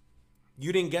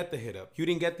 you didn't get the hit up. You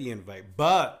didn't get the invite.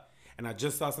 But, and I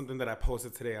just saw something that I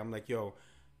posted today. I'm like, yo,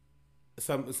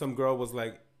 some girl was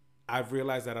like, I've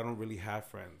realized that I don't really have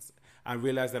friends. I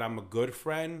realized that I'm a good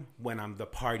friend when I'm the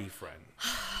party friend.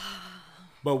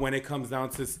 But when it comes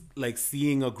down to like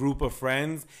seeing a group of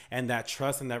friends and that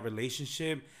trust and that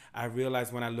relationship, I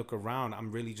realize when I look around,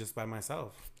 I'm really just by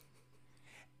myself.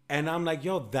 And I'm like,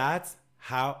 yo, that's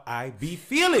how I be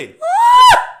feeling.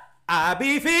 I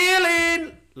be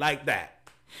feeling like that.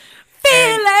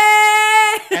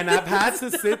 And I've had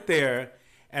to sit there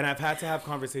and I've had to have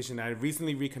conversation. I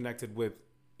recently reconnected with,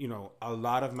 a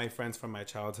lot of my friends from my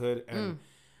childhood. And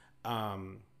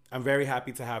I'm very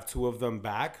happy to have two of them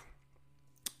back.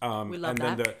 We love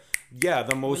and that. Then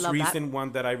the most recent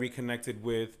one that I reconnected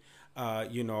with, I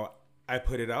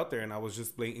put it out there and I was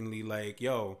just blatantly like,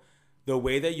 yo, the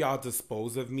way that y'all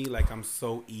dispose of me, like I'm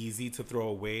so easy to throw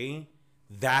away,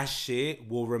 that shit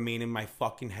will remain in my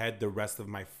fucking head the rest of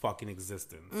my fucking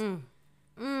existence.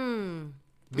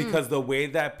 Because the way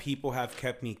that people have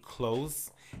kept me close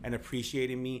and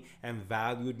appreciated me and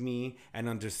valued me and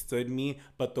understood me,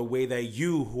 but the way that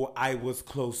you, who I was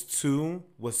close to,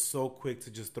 was so quick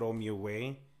to just throw me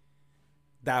away,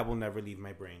 that will never leave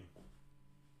my brain.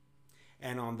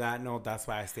 And on that note, that's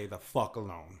why I stay the fuck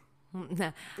alone.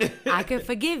 I can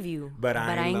forgive you, but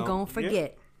I ain't gonna forget. Yeah.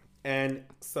 And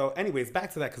so anyways,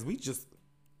 back to that, because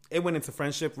it went into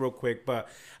friendship real quick, but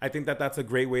I think that that's a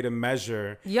great way to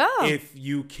measure if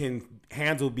you can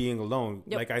handle being alone.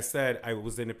 Yep. Like I said, I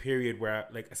was in a period where,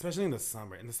 like, especially in the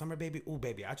summer, baby,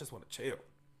 I just want to chill.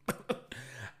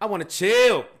 I want to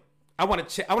chill. I want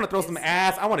to throw some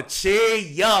ass. I want to chill,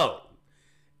 yo.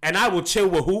 And I will chill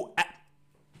with who?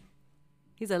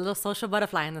 He's a little social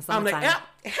butterfly in the summertime. I'm like,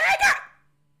 hey, God.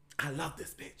 I love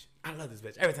this bitch.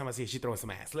 Every time I see her, she throwing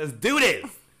some ass. Let's do this.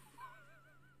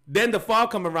 Then the fall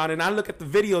come around and I look at the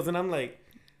videos and I'm like,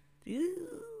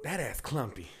 that ass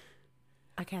clumpy.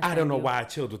 I don't know why I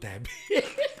chilled with that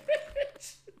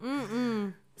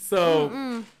bitch.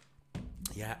 So,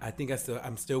 yeah, I think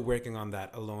I'm still working on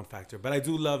that alone factor. But I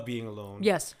do love being alone.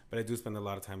 Yes. But I do spend a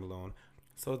lot of time alone.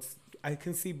 So I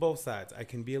can see both sides. I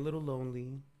can be a little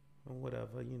lonely or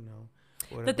whatever,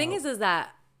 The thing is that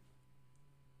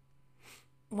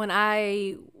when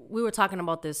we were talking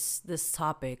about this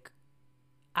topic,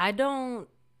 like I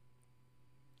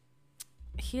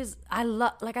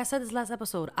said this last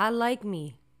episode, I like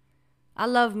me. I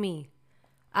love me.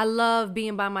 I love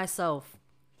being by myself.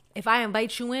 If I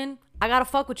invite you in, I gotta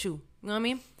fuck with you. You know what I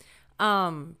mean?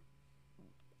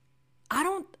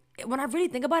 When I really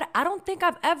think about it, I don't think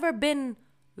I've ever been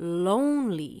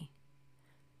lonely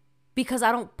because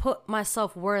I don't put my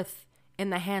self-worth in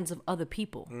the hands of other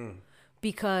people.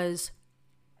 Because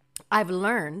I've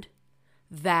learned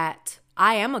that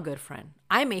I am a good friend.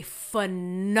 I'm a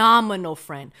phenomenal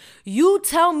friend. You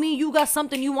tell me you got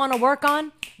something you want to work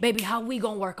on, baby, how we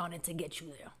gonna work on it to get you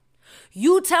there?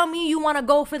 You tell me you want to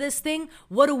go for this thing,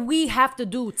 what do we have to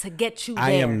do to get you there?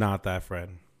 I am not that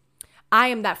friend. I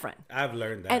am that friend. I've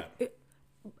learned that.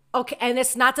 Okay, and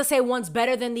it's not to say one's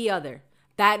better than the other.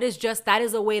 That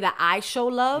is a way that I show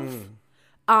love.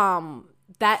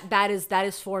 That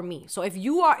is for me. So if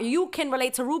you can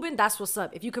relate to Ruben, that's what's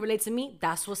up. If you can relate to me,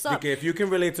 that's what's up. Okay, if you can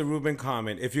relate to Ruben,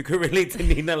 comment. If you can relate to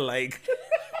Nina, like.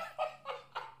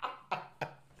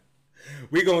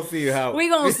 We gonna see how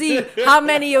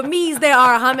many of me's there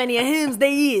are, how many of hims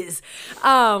there is.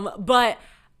 But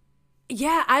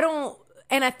yeah,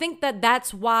 and I think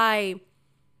that's why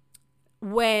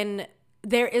when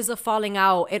there is a falling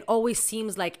out, it always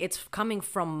seems like it's coming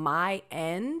from my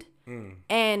end.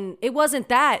 And it wasn't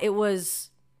that. It was...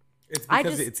 It's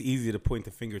because it's easy to point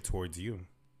the finger towards you.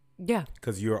 Yeah.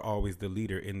 Because you're always the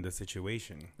leader in the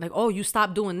situation. Like, oh, you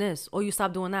stopped doing this. Oh, you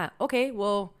stopped doing that. Okay,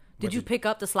 well, did you pick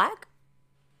up the slack?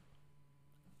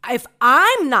 If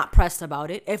I'm not pressed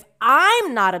about it, if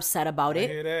I'm not upset about it...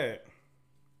 I hear that.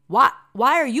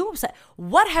 Why are you upset?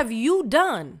 What have you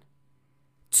done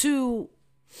to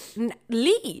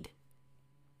lead?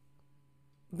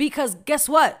 Because guess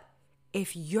what?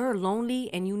 If you're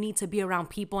lonely and you need to be around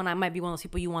people, and I might be one of those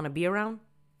people you want to be around.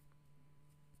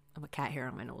 I have a cat hair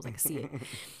on my nose. I can see it.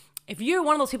 If you're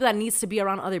one of those people that needs to be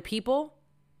around other people,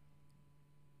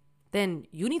 then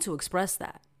you need to express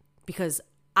that. Because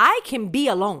I can be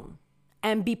alone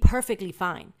and be perfectly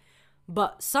fine.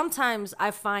 But sometimes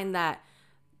I find that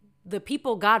the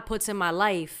people God puts in my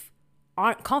life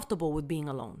aren't comfortable with being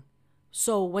alone.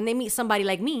 So when they meet somebody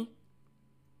like me,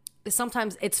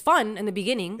 sometimes it's fun in the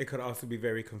beginning. It could also be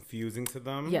very confusing to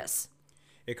them. Yes.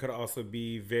 It could also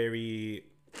be very,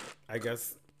 I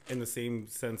guess, in the same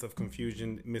sense of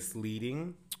confusion,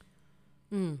 misleading.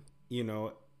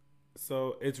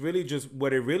 So it's really just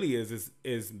what it really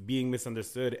is being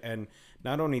misunderstood. And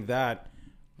not only that,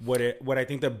 what I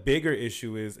think the bigger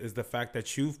issue is the fact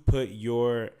that you've put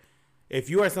If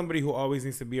you are somebody who always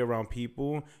needs to be around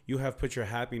people, you have put your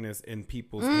happiness in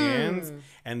people's hands,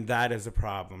 and that is a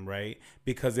problem, right?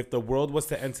 Because if the world was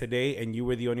to end today and you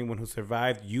were the only one who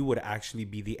survived, you would actually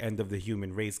be the end of the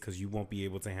human race because you won't be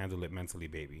able to handle it mentally,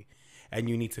 baby. And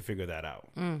you need to figure that out.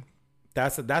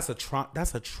 That's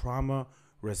a trauma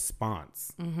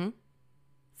response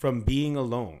from being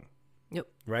alone. Yep.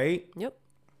 Right? Yep.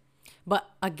 But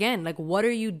again, like, what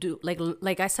are you do?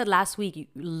 Like I said last week,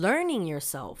 learning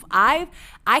yourself. I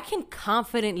can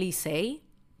confidently say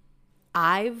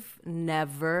I've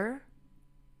never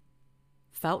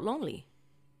felt lonely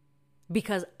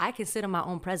because I can sit in my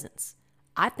own presence.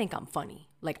 I think I'm funny.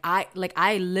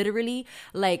 I literally,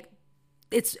 like,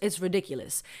 it's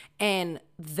ridiculous. And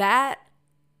that,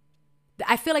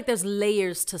 I feel like there's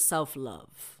layers to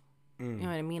self-love. You know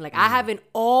what I mean? Like, I haven't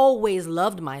always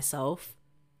loved myself.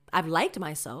 I've liked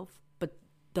myself, but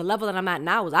the level that I'm at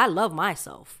now is I love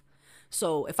myself.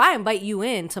 So if I invite you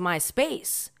into my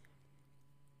space,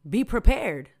 be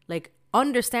prepared. Like,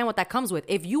 understand what that comes with.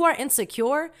 If you are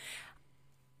insecure,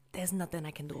 there's nothing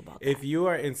I can do about that. If you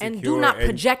are insecure, and do not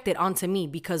project it onto me,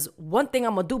 because one thing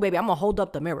I'm going to do, baby, I'm going to hold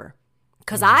up the mirror.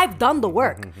 Because I've done the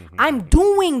work. I'm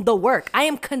doing the work. I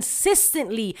am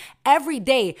consistently, every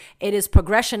day, it is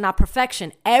progression, not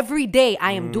perfection. Every day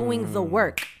I am doing the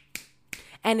work.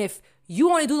 And if you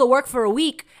only do the work for a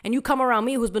week and you come around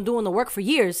me who's been doing the work for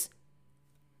years,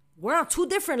 we're on two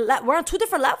different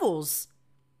levels.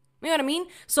 You know what I mean?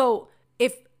 So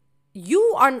if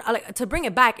you are, like, to bring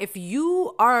it back, if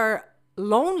you are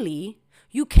lonely,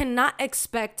 you cannot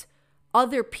expect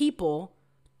other people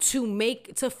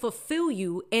to fulfill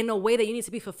you in a way that you need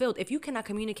to be fulfilled. If you cannot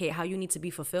communicate how you need to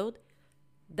be fulfilled,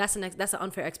 that's an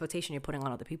unfair expectation you're putting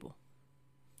on other people.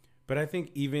 But I think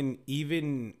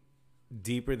even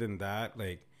deeper than that,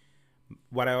 like,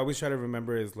 what I always try to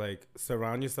remember is, like,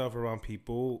 surround yourself around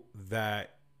people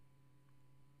that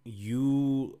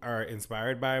you are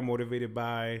inspired by, motivated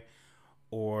by,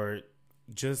 or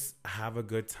just have a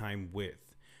good time with.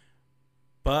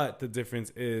 But the difference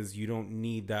is you don't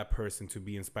need that person to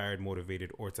be inspired,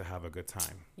 motivated, or to have a good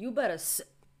time. You better say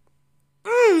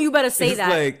that.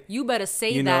 Like, you better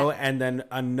say that. You know, and then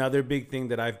another big thing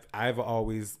that I've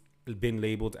always been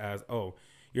labeled as, oh,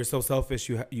 you're so selfish.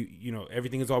 You know,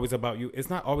 everything is always about you. It's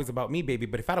not always about me, baby.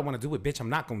 But if I don't want to do it, bitch, I'm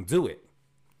not going to do it.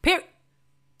 Period.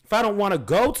 If I don't want to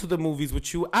go to the movies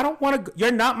with you, I don't want to.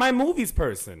 You're not my movies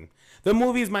person. The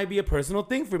movies might be a personal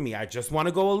thing for me. I just want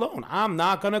to go alone. I'm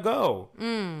not going to go.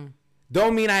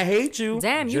 Don't mean I hate you.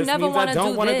 Damn, you never want to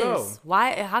do this. Go.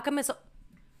 Why? How come it's so...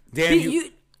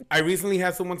 Damn, I recently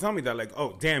had someone tell me that, like,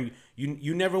 oh, damn,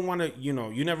 you never want to, you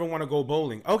never want to go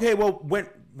bowling. Okay, well,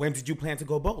 when did you plan to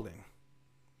go bowling?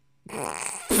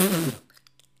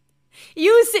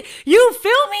 You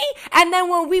feel me? And then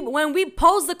when we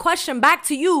pose the question back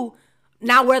to you,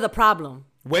 now we're the problem.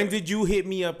 When did you hit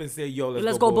me up and say, yo,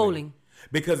 let's go bowling?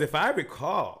 Because if I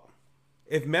recall,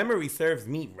 if memory serves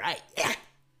me right,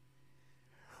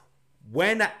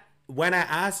 when I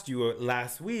asked you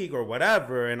last week or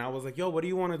whatever, and I was like, yo, what do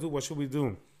you want to do? What should we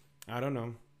do? I don't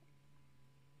know.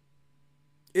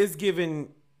 It's given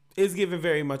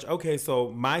very much, okay,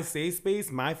 so my safe space,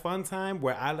 my fun time,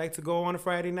 where I like to go on a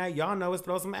Friday night, y'all know is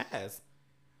throw some ass.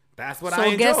 That's what I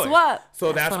enjoy. So guess what?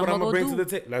 So that's what I'm going to bring to the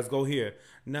table. Let's go here.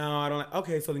 No, I don't like,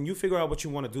 okay, so then you figure out what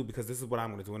you want to do, because this is what I'm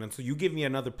going to do. And until you give me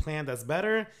another plan that's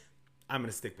better, I'm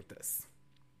going to stick with this.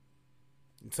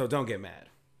 So don't get mad.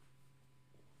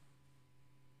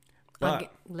 But, okay,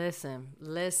 listen.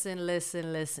 There's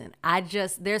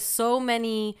so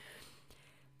many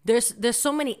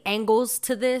angles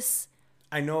to this.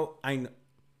 I know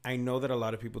that a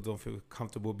lot of people don't feel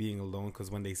comfortable being alone,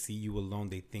 because when they see you alone,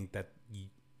 they think that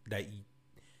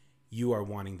you are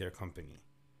wanting their company.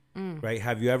 Right?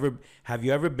 Have you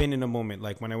ever been in a moment,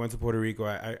 like when I went to Puerto Rico,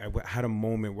 I had a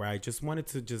moment where I just wanted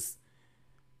to just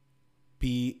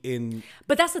be in.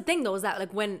 But that's the thing, though, is that,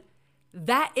 like, when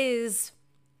that is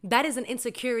an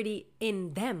insecurity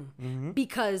in them,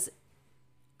 because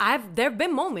there have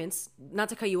been moments, not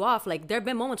to cut you off, like, there have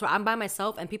been moments where I'm by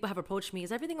myself and people have approached me,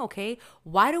 is everything okay?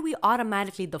 Why do we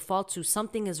automatically default to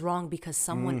something is wrong because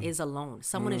someone is alone?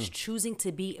 Someone is choosing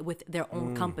to be with their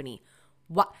own company.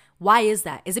 Why is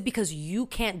that? Is it because you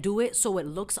can't do it, so it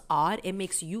looks odd? It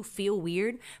makes you feel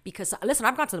weird? Because, listen,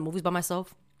 I've gone to the movies by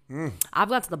myself. I've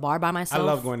gone to the bar by myself. I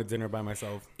love going to dinner by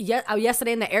myself.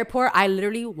 Yesterday in the airport, I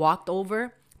literally walked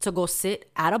over to go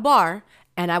sit at a bar,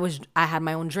 and I had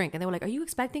my own drink, and they were like, "Are you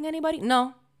expecting anybody?"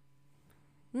 No.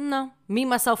 Me,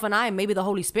 myself, and I, and maybe the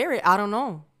Holy Spirit. I don't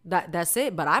know. That's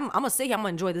it. But I'm gonna sit here. I'm gonna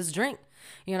enjoy this drink.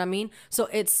 You know what I mean? So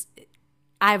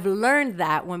I've learned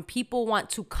that when people want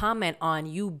to comment on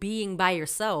you being by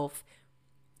yourself,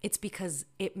 it's because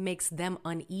it makes them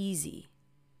uneasy.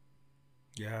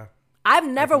 Yeah. I've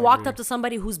never walked up to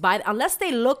somebody who's unless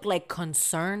they look like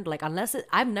concerned, like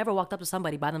I've never walked up to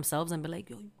somebody by themselves and be like,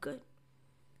 yo, you good?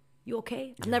 You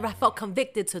okay? I've never felt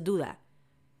convicted to do that.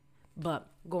 But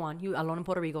go on, you alone in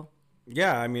Puerto Rico.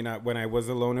 Yeah, I mean, when I was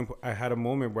alone, I had a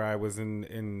moment where I was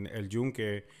in El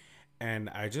Yunque, and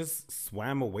I just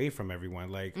swam away from everyone.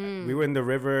 Like, we were in the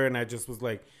river, and I just was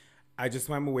like, I just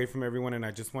swam away from everyone, and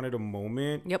I just wanted a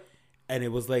moment. Yep. And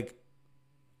it was like,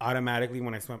 automatically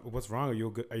when I swam, what's wrong? Are you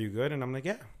good? Are you good? And I'm like,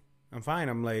 yeah, I'm fine.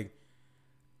 I'm like,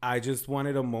 I just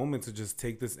wanted a moment to just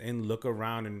take this in, look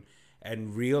around,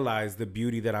 and realize the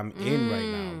beauty that I'm in right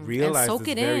now. Realize and soak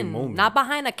this it very in. moment. Not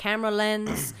behind a camera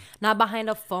lens, not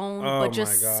behind a phone, but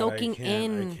just soaking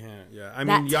in. I can't. Yeah. I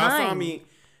mean, y'all saw me.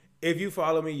 If you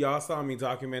follow me, y'all saw me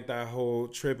document that whole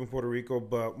trip in Puerto Rico.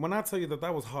 But when I tell you that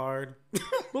was hard,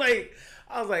 like,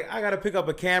 I was like, I got to pick up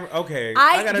a camera. Okay.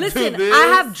 I got to do this. I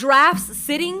have drafts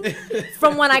sitting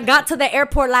from when I got to the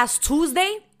airport last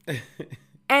Tuesday.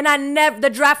 And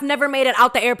the draft never made it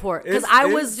out the airport. Because I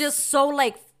was just so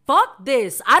like, fuck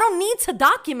this. I don't need to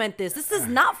document this. This is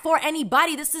not for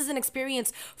anybody. This is an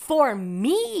experience for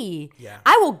me. Yeah.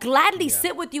 I will gladly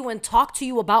sit with you and talk to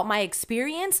you about my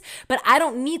experience, but I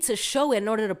don't need to show it in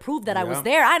order to prove that I was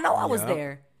there. I know I was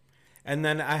there. And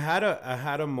then I had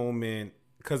a moment,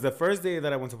 because the first day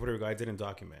that I went to Puerto Rico, I didn't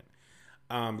document.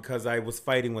 Because I was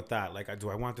fighting with that. Like, do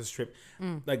I want this trip?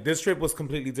 Like, this trip was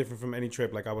completely different from any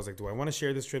trip. Like, I was like, do I want to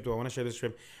share this trip? Do I want to share this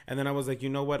trip? And then I was like, you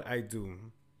know what? I do.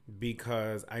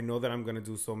 Because I know that I'm going to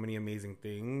do so many amazing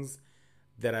things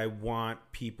that I want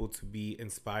people to be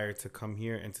inspired to come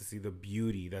here and to see the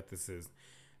beauty that this is.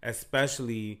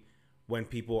 Especially when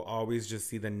people always just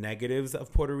see the negatives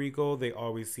of Puerto Rico. They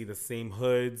always see the same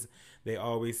hoods. They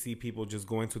always see people just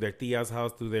going to their tia's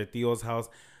house, to their tio's house.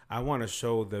 I want to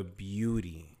show the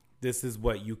beauty. This is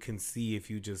what you can see if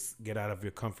you just get out of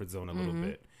your comfort zone a little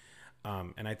bit.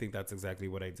 And I think that's exactly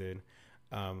what I did.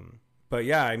 But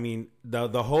yeah, I mean,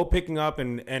 the whole picking up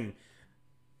and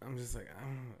I'm just like,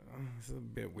 it's a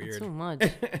bit weird. It's too much.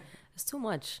 It's too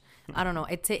much. I don't know.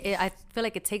 I feel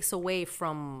like it takes away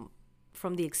from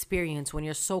the experience when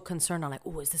you're so concerned on like,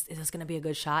 oh, is this going to be a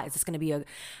good shot? Is this going to be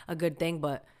a good thing?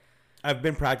 But I've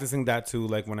been practicing that too.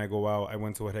 Like when I go out, I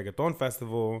went to a reggaeton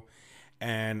festival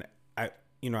and I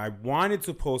wanted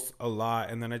to post a lot.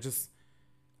 And then I just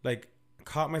like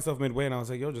caught myself midway and I was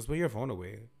like, yo, just put your phone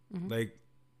away. Like,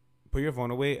 put your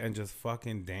phone away and just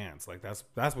fucking dance. Like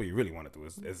that's what you really want to do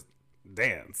is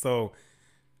dance. So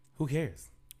who cares?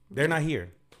 They're not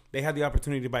here. They had the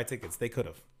opportunity to buy tickets. They could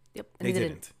have. Yep. And they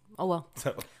didn't. Oh well.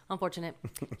 So unfortunate.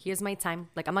 Here's my time.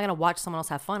 Like I'm not gonna watch someone else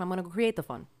have fun. I'm gonna create the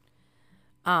fun.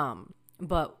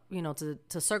 But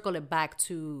to circle it back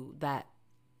to that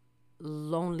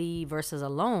lonely versus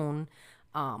alone,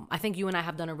 I think you and I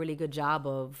have done a really good job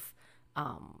of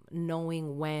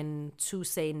knowing when to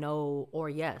say no or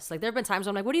yes. Like there have been times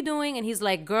where I'm like, what are you doing? And he's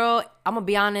like, girl, I'm gonna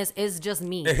be honest, it's just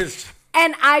me.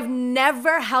 And I've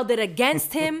never held it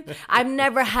against him. I've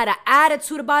never had an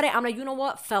attitude about it. I'm like, you know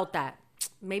what? Felt that.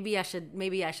 Maybe I should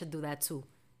do that too.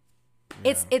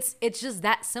 Yeah. It's just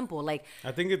that simple. Like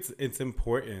I think it's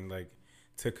important like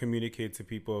to communicate to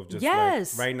people of just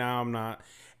yes. like right now I'm not.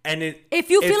 And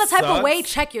if you feel a type of way,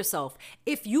 check yourself.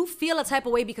 If you feel a type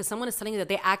of way because someone is telling you that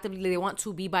they want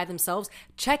to be by themselves,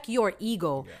 check your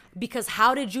ego. Yeah. Because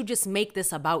how did you just make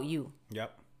this about you?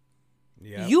 Yep.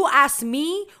 You asked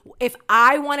me if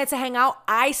I wanted to hang out.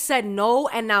 I said no,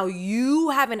 and now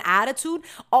you have an attitude.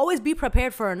 Always be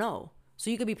prepared for a no, so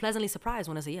you could be pleasantly surprised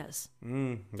when it's a yes.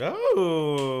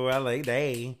 Oh, I like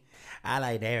that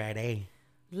right there.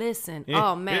 Listen,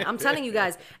 oh man, I'm telling you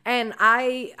guys, and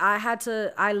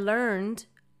I learned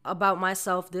about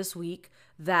myself this week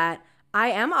that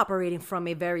I am operating from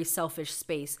a very selfish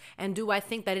space. And do I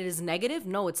think that it is negative?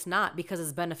 No, it's not, because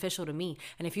it's beneficial to me.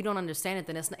 And if you don't understand it,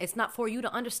 then it's not for you to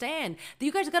understand.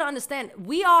 You guys got to understand,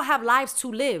 we all have lives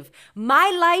to live. My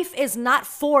life is not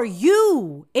for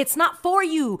you. It's not for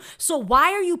you. So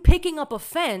why are you picking up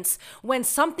offense when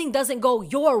something doesn't go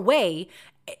your way?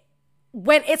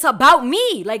 When it's about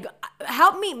me, like,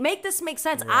 help me make this make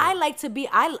sense. Right. I like to be,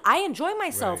 I enjoy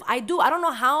myself. Right. I do. I don't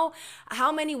know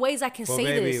how many ways I can say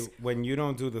baby, this. When you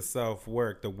don't do the self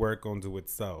work, the work gonna do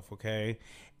itself. Okay.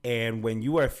 And when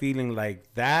you are feeling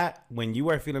like that,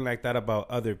 about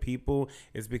other people,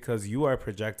 it's because you are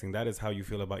projecting. That is how you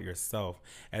feel about yourself.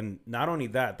 And not only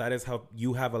that, that is how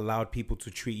you have allowed people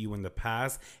to treat you in the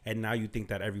past. And now you think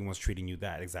that everyone's treating you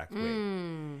that exact way.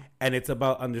 And it's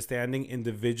about understanding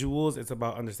individuals. It's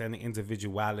about understanding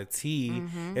individuality.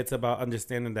 It's about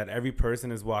understanding that every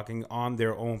person is walking on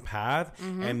their own path.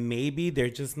 And maybe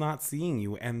they're just not seeing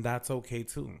you. And that's okay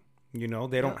too. You know,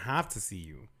 they don't have to see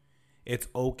you. It's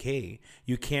okay.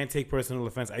 You can't take personal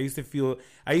offense. I used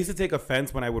to take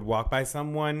offense when I would walk by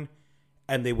someone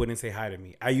and they wouldn't say hi to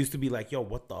me. I used to be like, yo,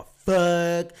 what the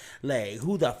fuck? Like,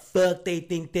 who the fuck they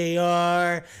think they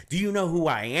are? Do you know who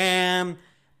I am?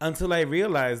 Until I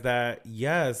realized that,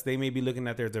 yes, they may be looking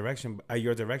at your direction,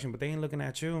 but they ain't looking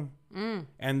at you.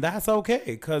 And that's okay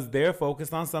because they're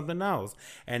focused on something else.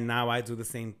 And now I do the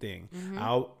same thing.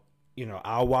 I'll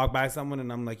walk by someone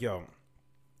and I'm like, yo,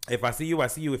 if I see you, I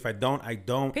see you. If I don't, I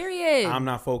don't. Period. I'm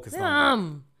not focused on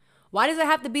that. Why does it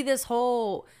have to be this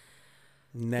whole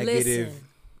negative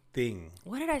thing?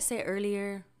 What did I say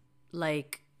earlier?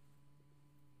 Like,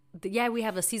 we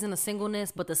have a season of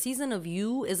singleness, but the season of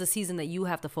you is a season that you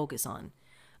have to focus on.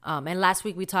 And last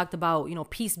week we talked about,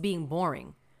 peace being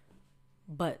boring.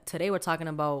 But today we're talking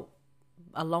about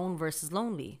alone versus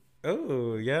lonely.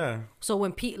 Oh, yeah. So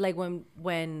when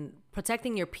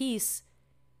protecting your peace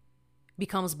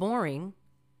becomes boring,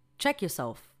 check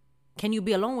yourself. Can you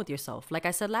be alone with yourself? Like I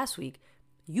said last week,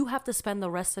 you have to spend the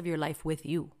rest of your life with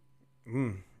you.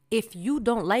 If you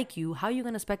don't like you, how are you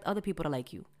going to expect other people to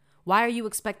like you? Why are you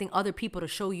expecting other people to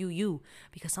show you?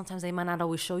 Because sometimes they might not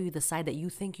always show you the side that you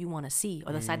think you want to see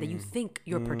or the side that you think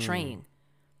you're portraying.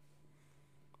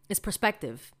 It's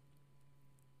perspective.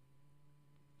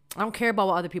 I don't care about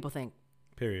what other people think.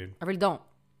 Period. I really don't.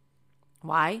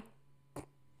 Why?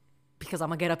 Because I'm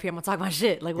going to get up here, I'm going to talk my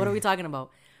shit. Like, what are we talking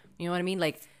about? You know what I mean?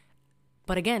 Like,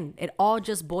 but again, it all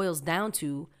just boils down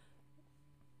to,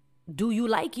 do you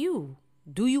like you?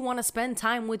 Do you want to spend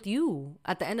time with you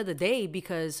at the end of the day?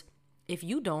 Because if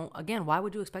you don't, again, why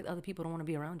would you expect other people to want to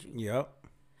be around you? Yep.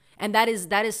 And that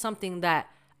is something that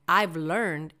I've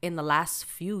learned in the last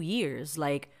few years.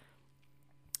 Like,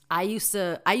 I used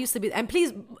to be, and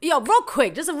please, real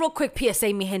quick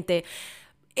PSA, mi gente.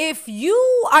 If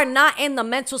you are not in the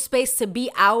mental space to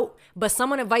be out, but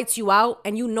someone invites you out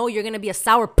and you know you're going to be a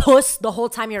sour puss the whole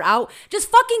time you're out, just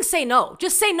fucking say no.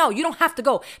 Just say no. You don't have to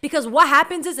go. Because what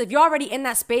happens is if you're already in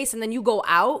that space and then you go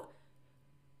out,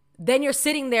 then you're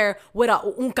sitting there with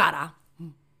un cara.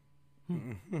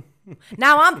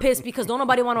 Now I'm pissed because don't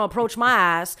nobody want to approach my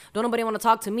ass. Don't nobody want to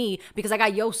talk to me because I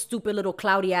got your stupid little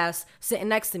cloudy ass sitting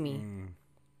next to me.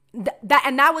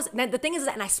 The thing is,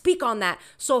 and I speak on that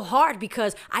so hard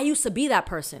because I used to be that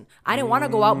person. I didn't want to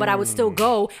go out, but I would still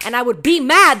go, and I would be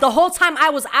mad the whole time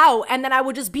I was out, and then I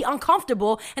would just be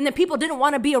uncomfortable, and then people didn't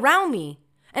want to be around me,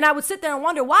 and I would sit there and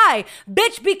wonder why,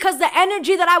 bitch, because the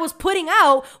energy that I was putting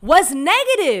out was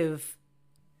negative.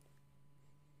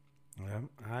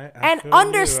 And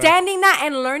understanding that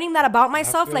and learning that about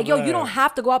myself, like, yo, you don't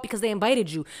have to go out because they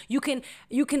invited you. You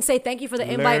can say thank you for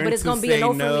the invite, but it's gonna be a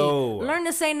no for me. Learn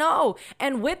to say no.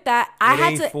 And with that,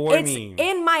 it's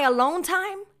in my alone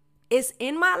time. It's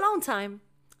in my alone time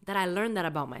that I learned that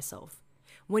about myself.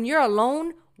 When you're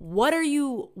alone, what are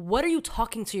you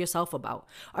talking to yourself about?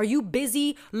 Are you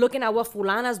busy looking at what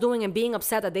fulana's doing and being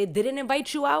upset that they didn't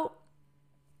invite you out?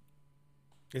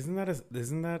 Isn't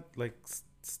that like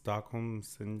Stockholm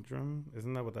syndrome?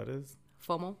 Isn't that what that is?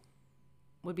 FOMO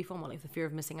would be FOMO, like the fear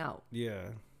of missing out. Yeah.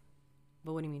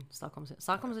 But what do you mean Stockholm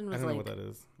syndrome? I don't know what that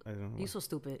is. I don't know. You so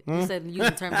stupid. You said use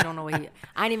the term you don't know what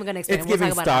I ain't even gonna explain. It's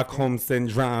giving Stockholm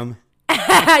syndrome.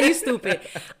 You stupid.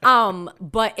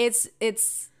 But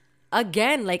it's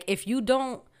again, like, if you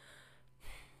don't,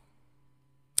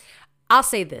 I'll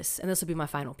say this, and this will be my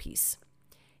final piece.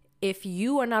 If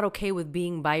you are not okay with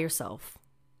being by yourself,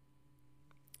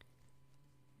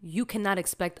 you cannot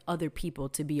expect other people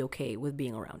to be okay with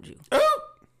being around you.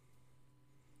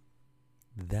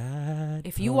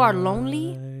 If you are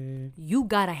lonely, you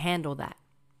gotta handle that.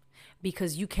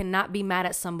 Because you cannot be mad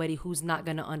at somebody who's not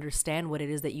gonna understand what it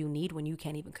is that you need when you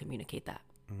can't even communicate that.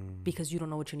 Because you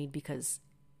don't know what you need because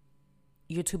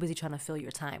you're too busy trying to fill your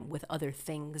time with other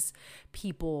things,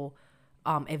 people,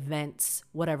 events,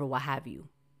 whatever, what have you.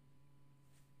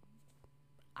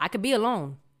 I could be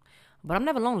alone, but I'm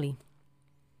never lonely.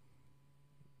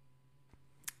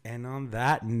 And on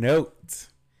that note,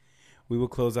 we will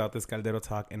close out this Caldero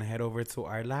Talk and head over to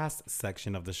our last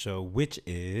section of the show, which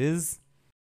is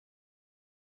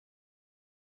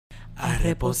A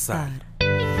Reposar.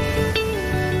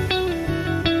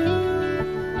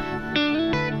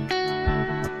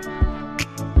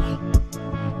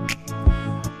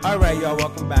 All right, y'all,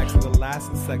 welcome back to the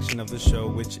last section of the show,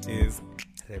 which is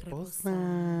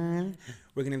Reposan.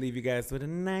 We're going to leave you guys with a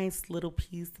nice little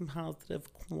piece and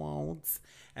positive quotes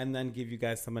and then give you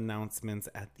guys some announcements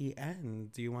at the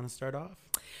end. Do you want to start off?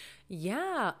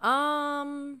 Yeah.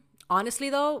 Honestly,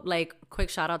 though, like, quick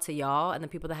shout out to y'all and the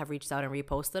people that have reached out and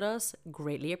reposted us.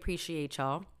 Greatly appreciate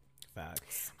y'all.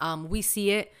 Facts. We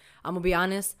see it. I'm going to be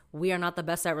honest. We are not the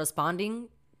best at responding.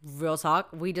 Real talk.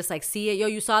 We just like see it. Yo,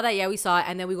 you saw that? Yeah, we saw it.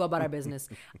 And then we go about our business.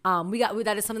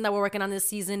 That is something that we're working on this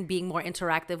season, being more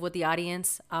interactive with the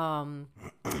audience.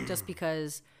 Just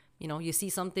because, you know, you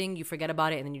see something, you forget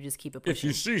about it, and then you just keep it pushing. If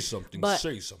you see something,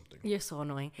 say something. You're so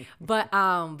annoying. But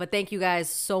thank you guys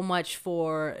so much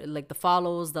for like the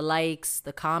follows, the likes,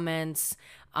 the comments,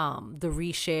 the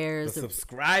reshares, the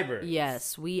subscribers.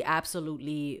 Yes, we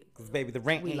absolutely. Because baby, the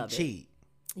rent ain't cheap.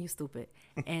 You stupid.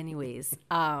 Anyways,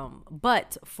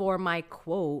 but for my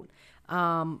quote,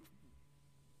 I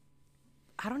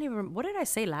don't even remember, what did I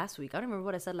say last week? I don't remember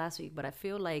what I said last week, but I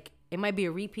feel like it might be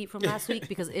a repeat from last week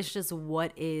because it's just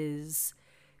what is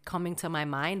coming to my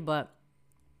mind. But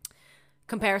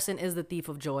comparison is the thief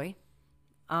of joy.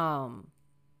 I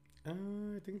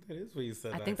think that is what you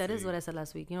said. I think that is what I said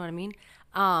last week. You know what I mean?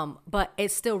 But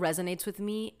it still resonates with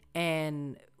me,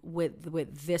 and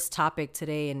with this topic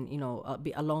today, and you know,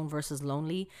 be alone versus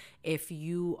lonely. If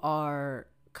you are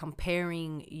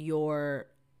comparing your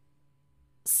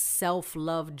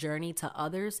self-love journey to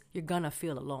others, you're gonna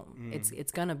feel alone.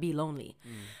 It's gonna be lonely.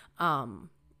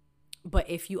 But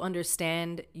if you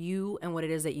understand you and what it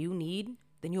is that you need,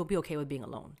 then you'll be okay with being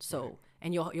alone. So right.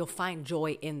 And you'll find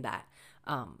joy in that.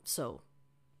 So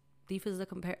thief is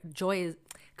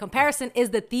comparison is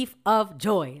the thief of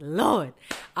joy. Lord.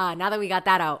 Now that we got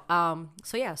that out.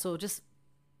 So just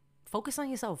focus on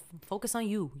yourself. Focus on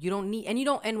you. You don't need,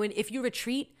 if you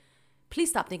retreat, please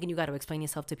stop thinking you got to explain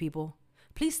yourself to people.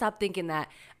 Please stop thinking that,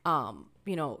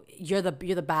 you're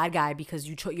the bad guy because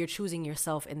you're choosing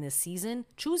yourself in this season.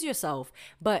 Choose yourself.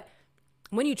 But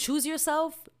when you choose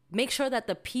yourself, make sure that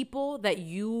the people that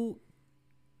you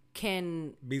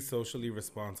can be socially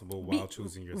responsible while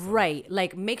choosing yourself. Right.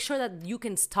 Like, make sure that you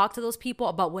can talk to those people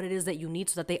about what it is that you need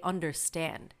so that they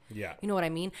understand. Yeah. You know what I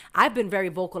mean? I've been very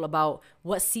vocal about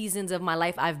what seasons of my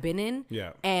life I've been in.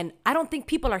 Yeah. And I don't think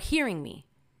people are hearing me.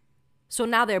 So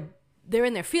now they're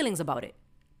in their feelings about it.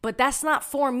 But that's not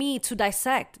for me to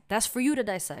dissect. That's for you to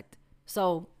dissect.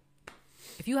 So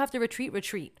if you have to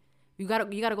retreat. You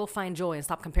gotta go find joy and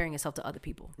stop comparing yourself to other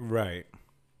people. Right.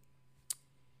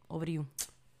 Over to you.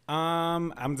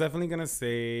 I'm definitely gonna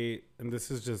say, and this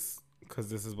is just because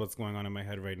this is what's going on in my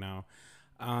head right now.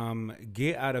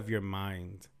 Get out of your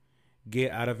mind.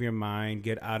 Get out of your mind.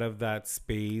 Get out of that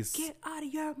space. Get out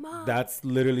of your mind. That's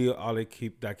literally all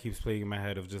that keeps playing in my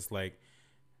head, of just like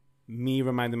me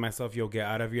reminding myself, yo, get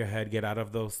out of your head. Get out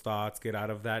of those thoughts. Get out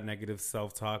of that negative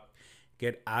self-talk.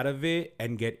 Get out of it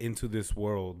and get into this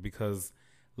world, because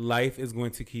life is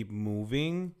going to keep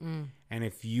moving. And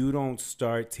if you don't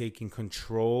start taking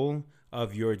control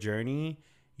of your journey,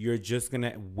 you're just going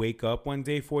to wake up one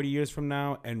day 40 years from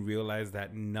now and realize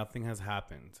that nothing has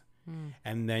happened.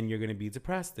 And then you're going to be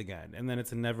depressed again. And then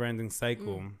it's a never-ending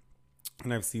cycle.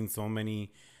 And I've seen so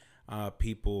many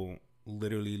people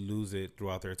literally lose it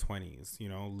throughout their 20s,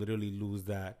 literally lose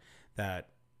that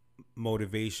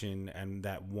motivation and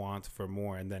that want for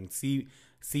more. And then see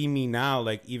me now,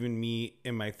 like even me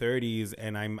in my 30s,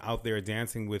 and I'm out there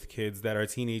dancing with kids that are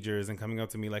teenagers and coming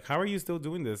up to me like, how are you still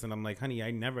doing this? And I'm like, honey,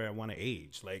 I never want to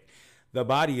age. Like, the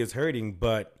body is hurting,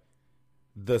 but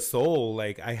the soul,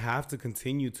 like, I have to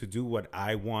continue to do what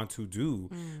I want to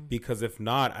do, because if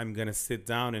not, I'm going to sit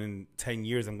down and in 10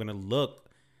 years, I'm going to look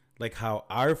like how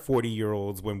our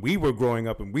 40-year-olds, when we were growing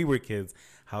up and we were kids,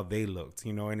 how they looked,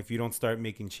 and if you don't start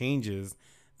making changes,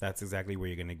 that's exactly where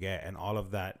you're going to get. And all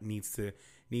of that needs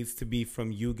to be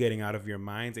from you getting out of your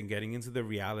mind and getting into the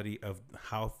reality of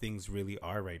how things really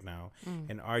are right now.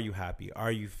 And are you happy?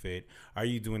 Are you fit? Are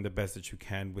you doing the best that you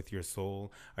can with your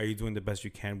soul? Are you doing the best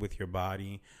you can with your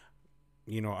body?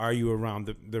 Are you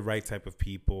around the right type of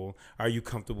people? Are you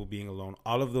comfortable being alone?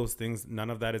 All of those things,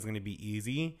 none of that is going to be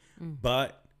easy.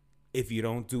 But if you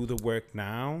don't do the work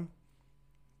now,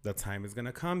 the time is going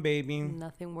to come, baby.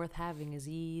 Nothing worth having is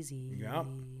easy. Yep,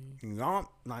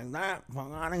 like that.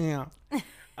 Fuck out of here.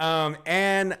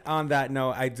 And on that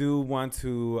note, I do want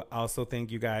to also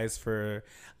thank you guys for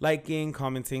liking,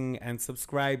 commenting, and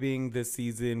subscribing this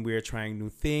season. We're trying new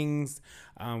things.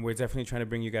 We're definitely trying to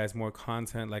bring you guys more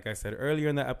content. Like I said earlier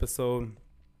in the episode,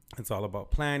 it's all about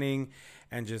planning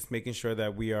and just making sure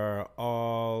that we are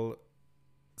all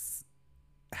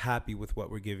happy with what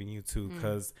we're giving you too,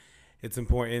 because it's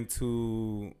important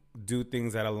to do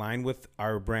things that align with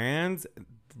our brands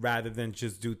rather than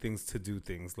just do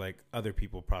things like other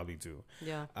people probably do.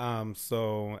 Yeah.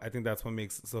 So I think that's what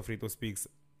makes Sofrito Speaks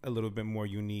a little bit more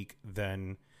unique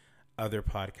than other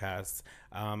podcasts.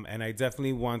 And I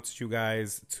definitely want you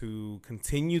guys to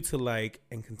continue to like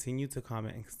and continue to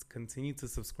comment and continue to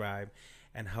subscribe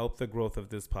and help the growth of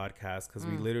this podcast, because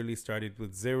we literally started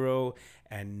with 0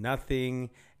 and nothing,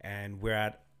 and we're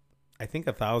at, I think,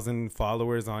 1,000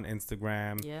 followers on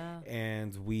Instagram. Yeah.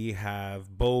 And we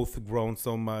have both grown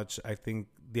so much. I think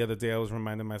the other day I was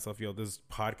reminding myself, this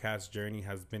podcast journey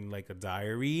has been like a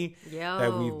diary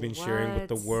that we've been sharing with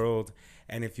the world.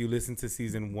 And if you listen to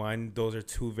season 1, those are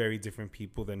 2 very different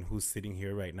people than who's sitting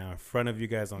here right now in front of you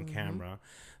guys on camera.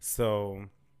 So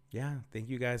yeah, thank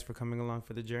you guys for coming along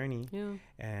for the journey. Yeah.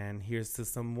 And here's to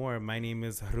some more. My name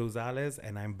is Rosales,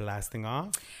 and I'm blasting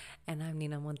off. And I'm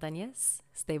Nina Montañez.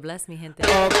 Stay blessed, mi gente.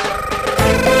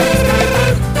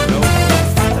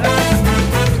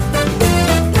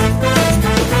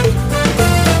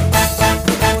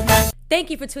 Thank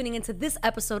you for tuning into this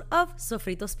episode of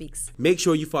Sofrito Speaks. Make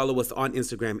sure you follow us on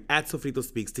Instagram at Sofrito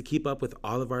Speaks to keep up with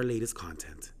all of our latest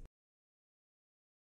content.